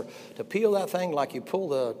wrecker to peel that thing like you pull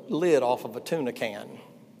the lid off of a tuna can.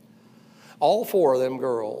 All 4 of them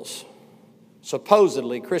girls,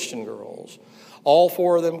 supposedly Christian girls, all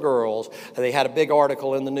 4 of them girls, they had a big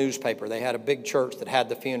article in the newspaper. They had a big church that had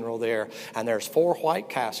the funeral there, and there's 4 white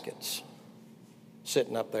caskets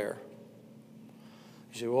sitting up there.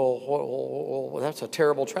 You say, well, that's a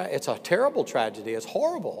terrible tragedy. It's a terrible tragedy. It's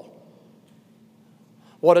horrible.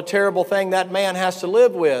 What a terrible thing that man has to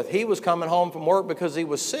live with. He was coming home from work because he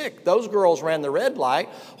was sick. Those girls ran the red light.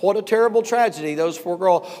 What a terrible tragedy, those 4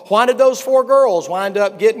 girls. Why did those 4 girls wind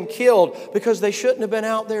up getting killed? Because they shouldn't have been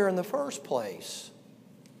out there in the first place.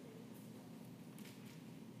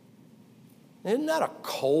 Isn't that a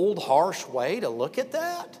cold, harsh way to look at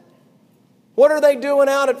that? What are they doing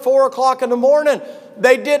out at 4 o'clock in the morning?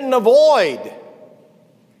 They didn't avoid.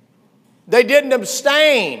 They didn't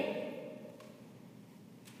abstain.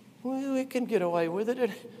 Well, we can get away with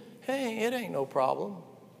it. Hey, it ain't no problem.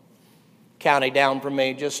 County down from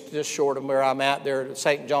me, just short of where I'm at there at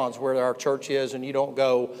St. John's, where our church is, and you don't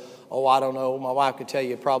go, I don't know, my wife could tell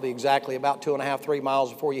you probably exactly about 2.5, 3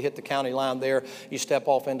 miles before you hit the county line there, you step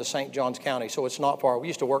off into St. John's County, so it's not far. We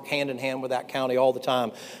used to work hand in hand with that county all the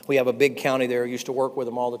time. We have a big county there, used to work with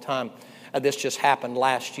them all the time. This just happened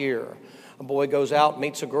last year. A boy goes out,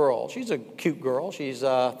 meets a girl. She's a cute girl. She's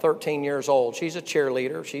 13 years old. She's a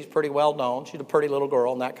cheerleader. She's pretty well known. She's a pretty little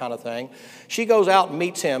girl and that kind of thing. She goes out and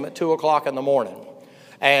meets him at 2 o'clock in the morning.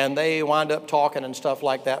 And they wind up talking and stuff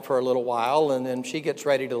like that for a little while. And then she gets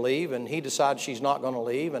ready to leave, and he decides she's not going to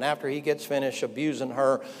leave. And after he gets finished abusing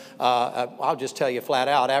her, I'll just tell you flat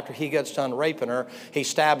out, after he gets done raping her, he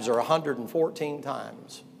stabs her 114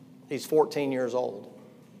 times. He's 14 years old.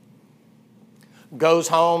 Goes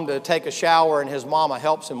home to take a shower, and his mama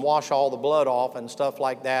helps him wash all the blood off and stuff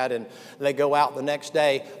like that. And they go out the next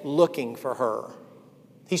day looking for her.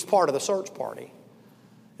 He's part of the search party.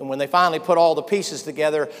 And when they finally put all the pieces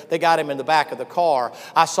together, they got him in the back of the car.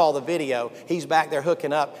 I saw the video. He's back there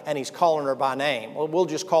hooking up, and he's calling her by name. Well, we'll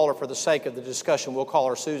just call her for the sake of the discussion. We'll call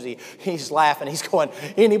her Susie. He's laughing. He's going,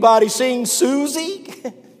 anybody seen Susie?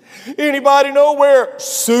 Anybody know where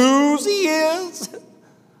Susie is?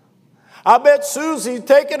 I bet Susie's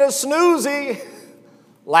taking a snoozy.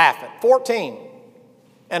 Laughing. 14.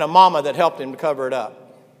 And a mama that helped him to cover it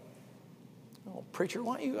up. Oh, preacher,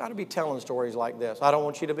 why you got to be telling stories like this? I don't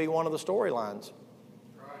want you to be one of the storylines.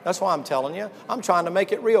 That's why I'm telling you. I'm trying to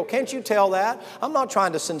make it real. Can't you tell that? I'm not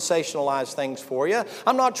trying to sensationalize things for you.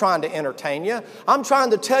 I'm not trying to entertain you. I'm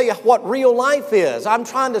trying to tell you what real life is. I'm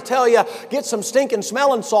trying to tell you, get some stinking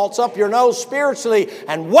smelling salts up your nose spiritually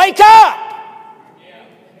and wake up.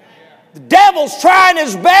 The devil's trying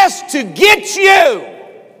his best to get you.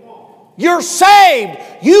 You're saved.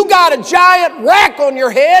 You got a giant rack on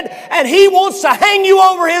your head, and he wants to hang you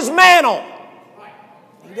over his mantle.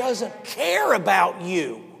 He doesn't care about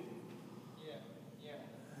you.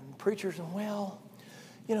 And preachers, well,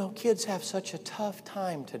 kids have such a tough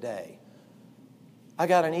time today. I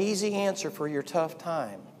got an easy answer for your tough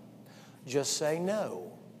time. Just say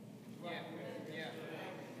no.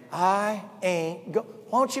 I ain't go.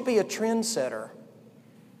 Why don't you be a trendsetter?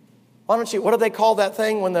 Why don't you? What do they call that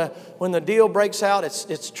thing when the deal breaks out?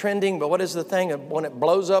 It's trending, but what is the thing when it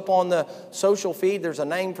blows up on the social feed? There's a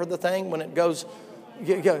name for the thing when it goes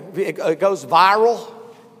viral.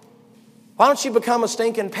 Why don't you become a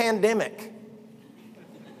stinking pandemic?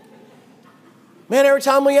 Man, every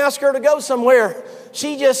time we ask her to go somewhere,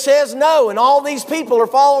 she just says no, and all these people are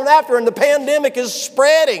following after her, and the pandemic is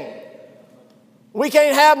spreading. We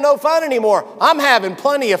can't have no fun anymore. I'm having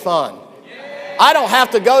plenty of fun. I don't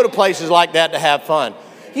have to go to places like that to have fun.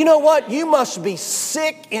 You know what? You must be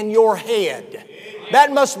sick in your head.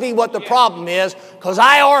 That must be what the problem is, because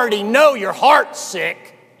I already know your heart's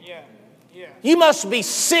sick. You must be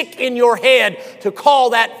sick in your head to call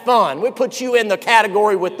that fun. We put you in the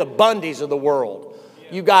category with the Bundys of the world.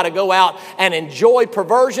 You got to go out and enjoy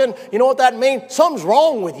perversion. You know what that means? Something's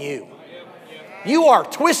wrong with you. You are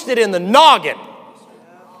twisted in the noggin.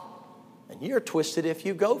 You're twisted if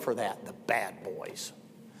you go for that, the bad boys.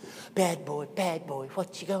 Bad boy,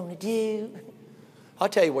 what you gonna do? I'll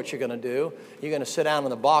tell you what you're gonna do. You're gonna sit down in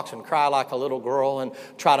the box and cry like a little girl and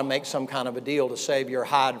try to make some kind of a deal to save your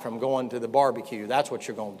hide from going to the barbecue. That's what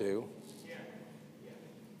you're gonna do.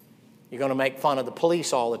 You're going to make fun of the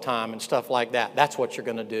police all the time and stuff like that. That's what you're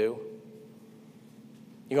going to do.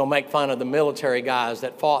 You're going to make fun of the military guys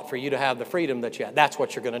that fought for you to have the freedom that you had. That's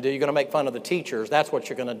what you're going to do. You're going to make fun of the teachers. That's what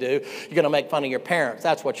you're going to do. You're going to make fun of your parents.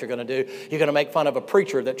 That's what you're going to do. You're going to make fun of a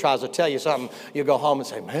preacher that tries to tell you something. You go home and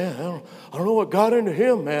say, man, I don't know what got into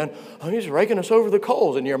him, man. He's raking us over the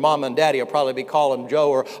coals. And your mom and daddy will probably be calling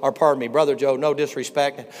Joe, or pardon me, Brother Joe, no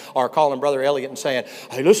disrespect, or calling Brother Elliot and saying,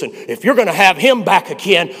 hey, listen, if you're going to have him back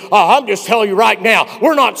again, I'm just telling you right now,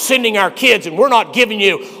 we're not sending our kids and we're not giving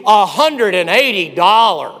you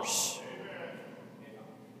 $180.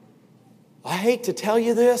 I hate to tell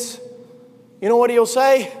you this. You know what he'll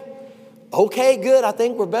say? Okay, good. I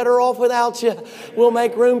think we're better off without you. We'll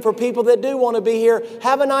make room for people that do want to be here.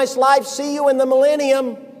 Have a nice life. See you in the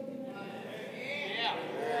millennium.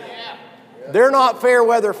 They're not fair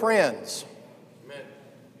weather friends.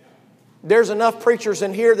 There's enough preachers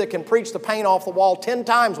in here that can preach the paint off the wall 10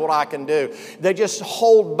 times what I can do. They just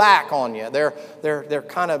hold back on you. They're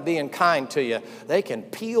kind of being kind to you. They can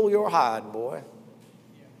peel your hide, boy.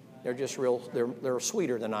 They're just real, they're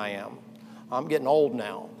sweeter than I am. I'm getting old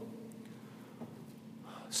now.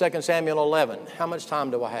 2 Samuel 11. How much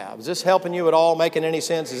time do I have? Is this helping you at all, making any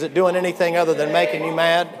sense? Is it doing anything other than making you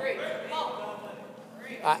mad?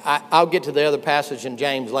 I'll get to the other passage in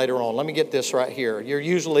James later on. Let me get this right here. You're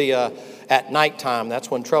usually at nighttime.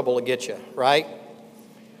 That's when trouble will get you, right?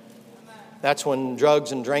 That's when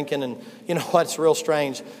drugs and drinking, and you know what's real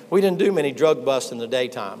strange? We didn't do many drug busts in the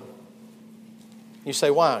daytime. You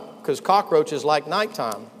say, why? Because cockroaches like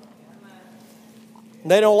nighttime.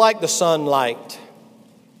 They don't like the sunlight.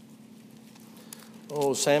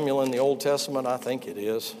 Oh, Samuel in the Old Testament, I think it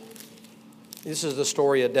is. This is the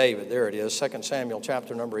story of David. There it is, 2 Samuel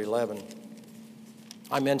chapter number 11.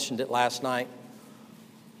 I mentioned it last night.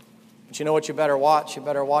 But you know what you better watch? You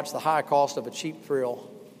better watch the high cost of a cheap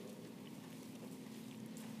thrill.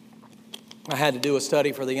 I had to do a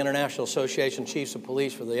study for the International Association of Chiefs of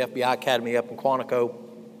Police for the FBI Academy up in Quantico.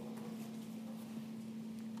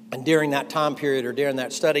 And during that time period, or during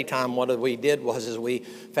that study time, what we did was we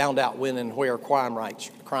found out when and where crime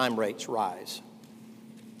rates rise.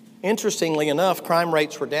 Interestingly enough, crime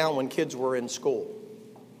rates were down when kids were in school.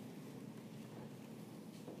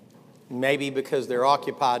 Maybe because they're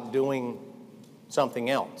occupied doing something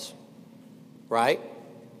else, right?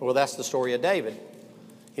 Well, that's the story of David.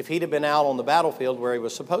 If he'd have been out on the battlefield where he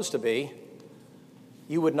was supposed to be,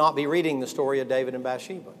 you would not be reading the story of David and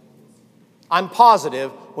Bathsheba. I'm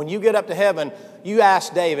positive when you get up to heaven, you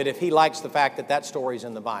ask David if he likes the fact that that story's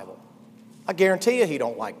in the Bible. I guarantee you he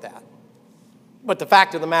don't like that. But the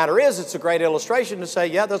fact of the matter is, it's a great illustration to say,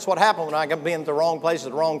 yeah, that's what happened when I got being at the wrong place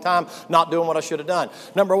at the wrong time, not doing what I should have done.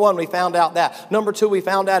 Number one, we found out that. Number two, we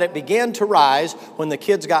found out it began to rise when the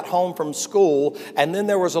kids got home from school, and then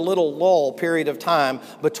there was a little lull period of time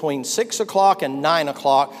between 6 o'clock and 9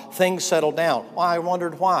 o'clock. Things settled down. Well, I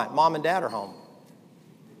wondered why. Mom and Dad are home.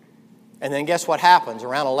 And then guess what happens?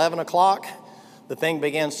 Around 11 o'clock, the thing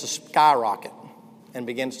begins to skyrocket and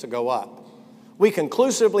begins to go up. We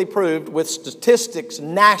conclusively proved with statistics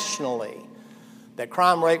nationally that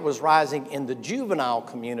crime rate was rising in the juvenile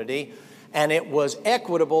community, and it was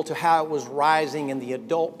equitable to how it was rising in the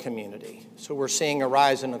adult community. So we're seeing a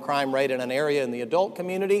rise in the crime rate in an area in the adult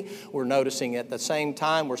community. We're noticing at the same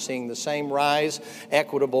time, we're seeing the same rise,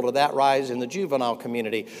 equitable to that rise in the juvenile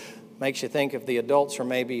community. Makes you think if the adults are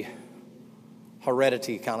maybe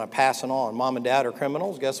heredity kind of passing on. Mom and dad are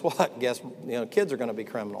criminals. Guess what? Kids are going to be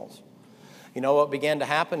criminals. You know what began to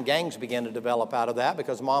happen? Gangs began to develop out of that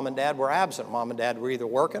because mom and dad were absent. Mom and dad were either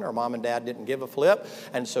working or mom and dad didn't give a flip.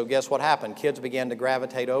 And so guess what happened? Kids began to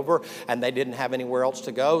gravitate over and they didn't have anywhere else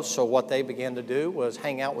to go. So what they began to do was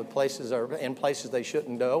hang out with places or in places they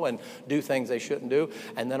shouldn't go and do things they shouldn't do.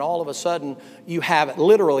 And then all of a sudden you have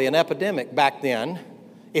literally an epidemic back then.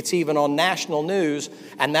 It's even on national news,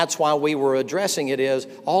 and that's why we were addressing it is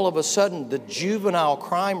all of a sudden the juvenile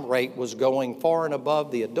crime rate was going far and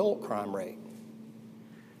above the adult crime rate.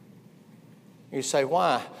 You say,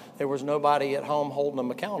 why? There was nobody at home holding them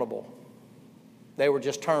accountable. They were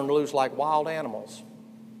just turned loose like wild animals,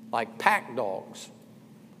 like pack dogs.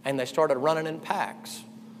 And they started running in packs.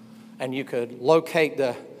 And you could locate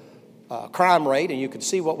the crime rate and you could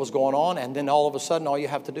see what was going on. And then all of a sudden, all you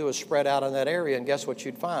have to do is spread out in that area. And guess what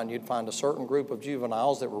you'd find? You'd find a certain group of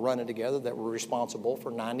juveniles that were running together that were responsible for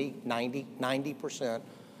 90%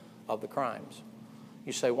 of the crimes.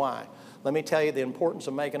 You say, why? Let me tell you the importance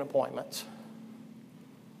of making appointments.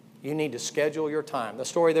 You need to schedule your time. The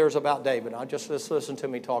story there is about David. Just listen to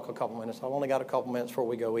me talk a couple minutes. I've only got a couple minutes before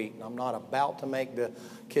we go eat. And I'm not about to make the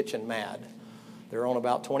kitchen mad. They're on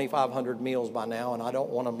about 2,500 meals by now, and I don't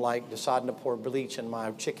want them like deciding to pour bleach in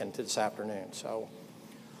my chicken this afternoon. So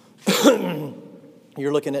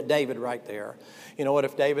you're looking at David right there. You know what?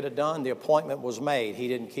 If David had done, the appointment was made. He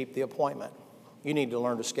didn't keep the appointment. You need to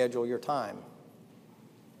learn to schedule your time.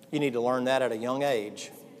 You need to learn that at a young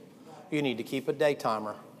age. You need to keep a day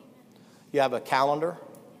timer. You have a calendar.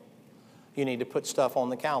 You need to put stuff on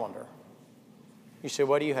the calendar. You say,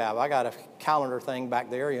 what do you have? I got a calendar thing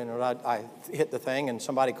back there. You know, I hit the thing and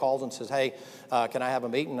somebody calls and says, hey, can I have a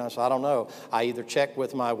meeting? I said, I don't know. I either check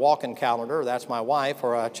with my walk-in calendar, that's my wife,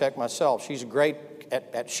 or I check myself. She's great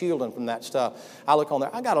at shielding from that stuff. I look on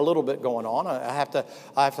there. I got a little bit going on. I have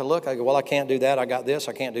to look. I go, well, I can't do that. I got this.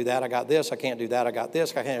 I can't do that. I got this. I can't do that. I got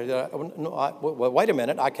this. I can't do that. Well, wait a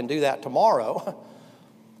minute. I can do that tomorrow.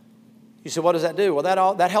 You say, what does that do?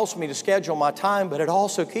 Well, that helps me to schedule my time, but it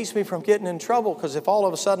also keeps me from getting in trouble, because if all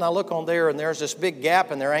of a sudden I look on there and there's this big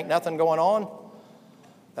gap and there ain't nothing going on,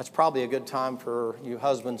 that's probably a good time for you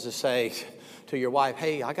husbands to say to your wife,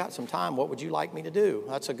 hey, I got some time. What would you like me to do?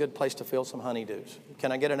 That's a good place to fill some honeydews.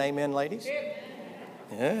 Can I get an amen, ladies?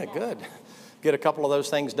 Yeah, good. Get a couple of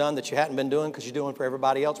those things done that you hadn't been doing because you're doing for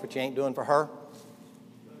everybody else, but you ain't doing for her.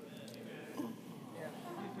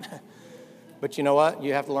 But you know what?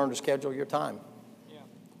 You have to learn to schedule your time. Yeah.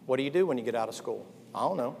 What do you do when you get out of school? I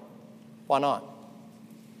don't know. Why not?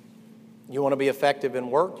 You want to be effective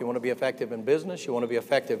in work. You want to be effective in business. You want to be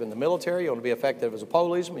effective in the military. You want to be effective as a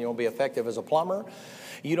policeman. You want to be effective as a plumber.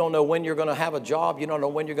 You don't know when you're going to have a job. You don't know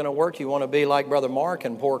when you're going to work. You want to be like Brother Mark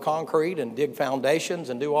and pour concrete and dig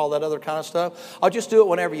foundations and do all that other kind of stuff. I'll just do it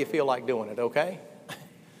whenever you feel like doing it, okay?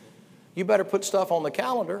 You better put stuff on the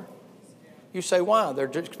calendar. You say, why? They're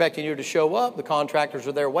just expecting you to show up. The contractors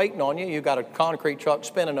are there waiting on you. You've got a concrete truck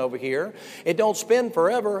spinning over here. It don't spin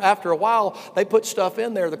forever. After a while, they put stuff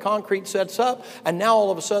in there. The concrete sets up, and now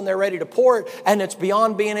all of a sudden they're ready to pour it, and it's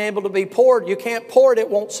beyond being able to be poured. You can't pour it. It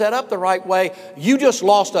won't set up the right way. You just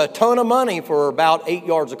lost a ton of money for about 8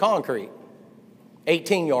 yards of concrete,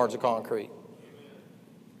 18 yards of concrete.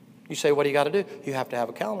 You say, what do you got to do? You have to have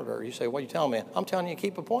a calendar. You say, what are you telling me? I'm telling you,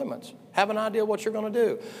 keep appointments. Have an idea what you're going to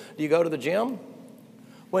do. Do you go to the gym?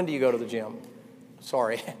 When do you go to the gym?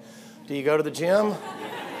 Sorry. Do you go to the gym?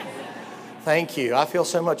 Thank you. I feel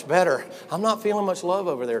so much better. I'm not feeling much love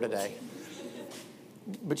over there today.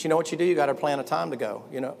 But you know what you do? You got to plan a time to go.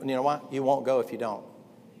 You know why? You won't go if you don't.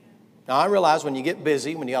 Now, I realize when you get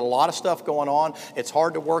busy, when you got a lot of stuff going on, it's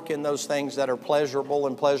hard to work in those things that are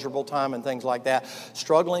pleasurable time and things like that.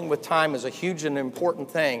 Struggling with time is a huge and important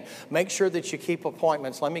thing. Make sure that you keep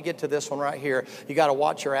appointments. Let me get to this one right here. You got to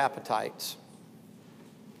watch your appetites.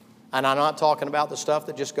 And I'm not talking about the stuff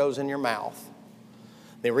that just goes in your mouth.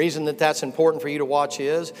 The reason that that's important for you to watch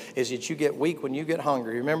is that you get weak when you get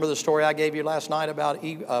hungry. Remember the story I gave you last night about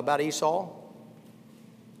Esau?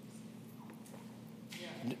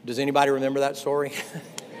 Does anybody remember that story?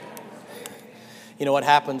 You know what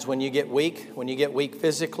happens when you get weak? When you get weak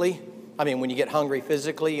physically? When you get hungry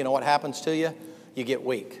physically, you know what happens to you? You get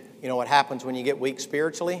weak. You know what happens when you get weak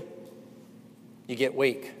spiritually? You get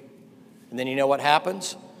weak. And then you know what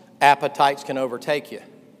happens? Appetites can overtake you.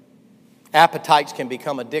 Appetites can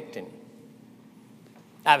become addicting.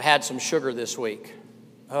 I've had some sugar this week.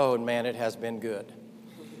 Oh, man, it has been good.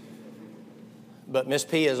 But Miss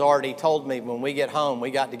P has already told me when we get home,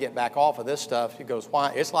 we got to get back off of this stuff. She goes,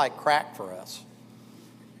 why? It's like crack for us.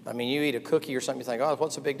 You eat a cookie or something, you think, oh,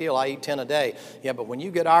 what's the big deal? I eat 10 a day. Yeah, but when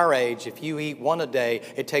you get our age, if you eat 1 a day,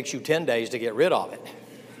 it takes you 10 days to get rid of it.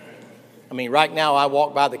 Right now I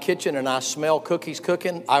walk by the kitchen and I smell cookies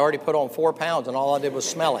cooking. I already put on 4 pounds and all I did was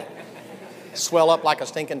smell it. Swell up like a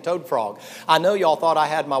stinking toad frog. I know y'all thought I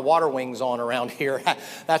had my water wings on around here.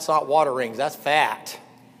 That's not water rings, that's fat.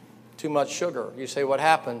 Too much sugar. You say, what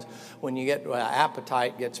happens when you get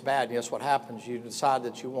appetite gets bad? Guess what happens? You decide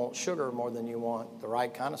that you want sugar more than you want the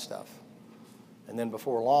right kind of stuff. And then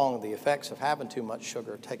before long, the effects of having too much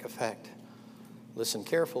sugar take effect. Listen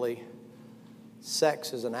carefully.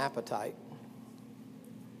 Sex is an appetite.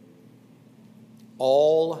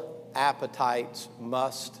 All appetites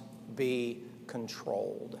must be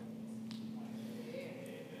controlled.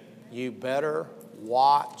 You better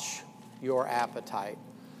watch your appetite.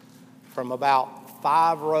 From about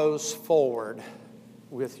 5 rows forward,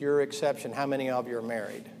 with your exception, how many of you are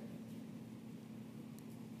married?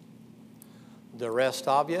 The rest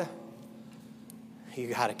of you, you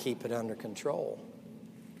got to keep it under control.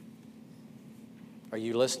 Are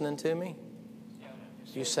you listening to me?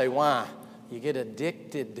 You say, why? You get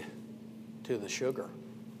addicted to the sugar.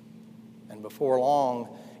 And before long,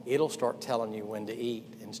 it'll start telling you when to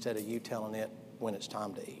eat instead of you telling it when it's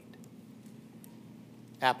time to eat.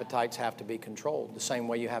 Appetites have to be controlled. The same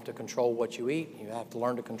way you have to control what you eat, you have to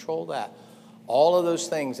learn to control that. All of those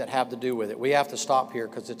things that have to do with it. We have to stop here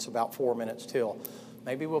because it's about 4 minutes till.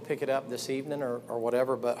 Maybe we'll pick it up this evening or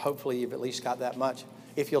whatever, but hopefully you've at least got that much.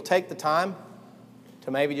 If you'll take the time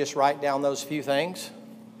to maybe just write down those few things,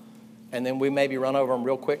 and then we maybe run over them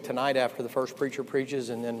real quick tonight after the first preacher preaches,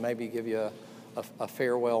 and then maybe give you a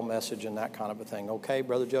farewell message and that kind of a thing. Okay,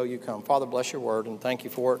 Brother Joe, you come. Father, bless your word, and thank you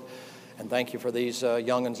for it. And thank you for these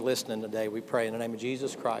young'uns listening today. We pray in the name of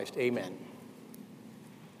Jesus Christ. Amen.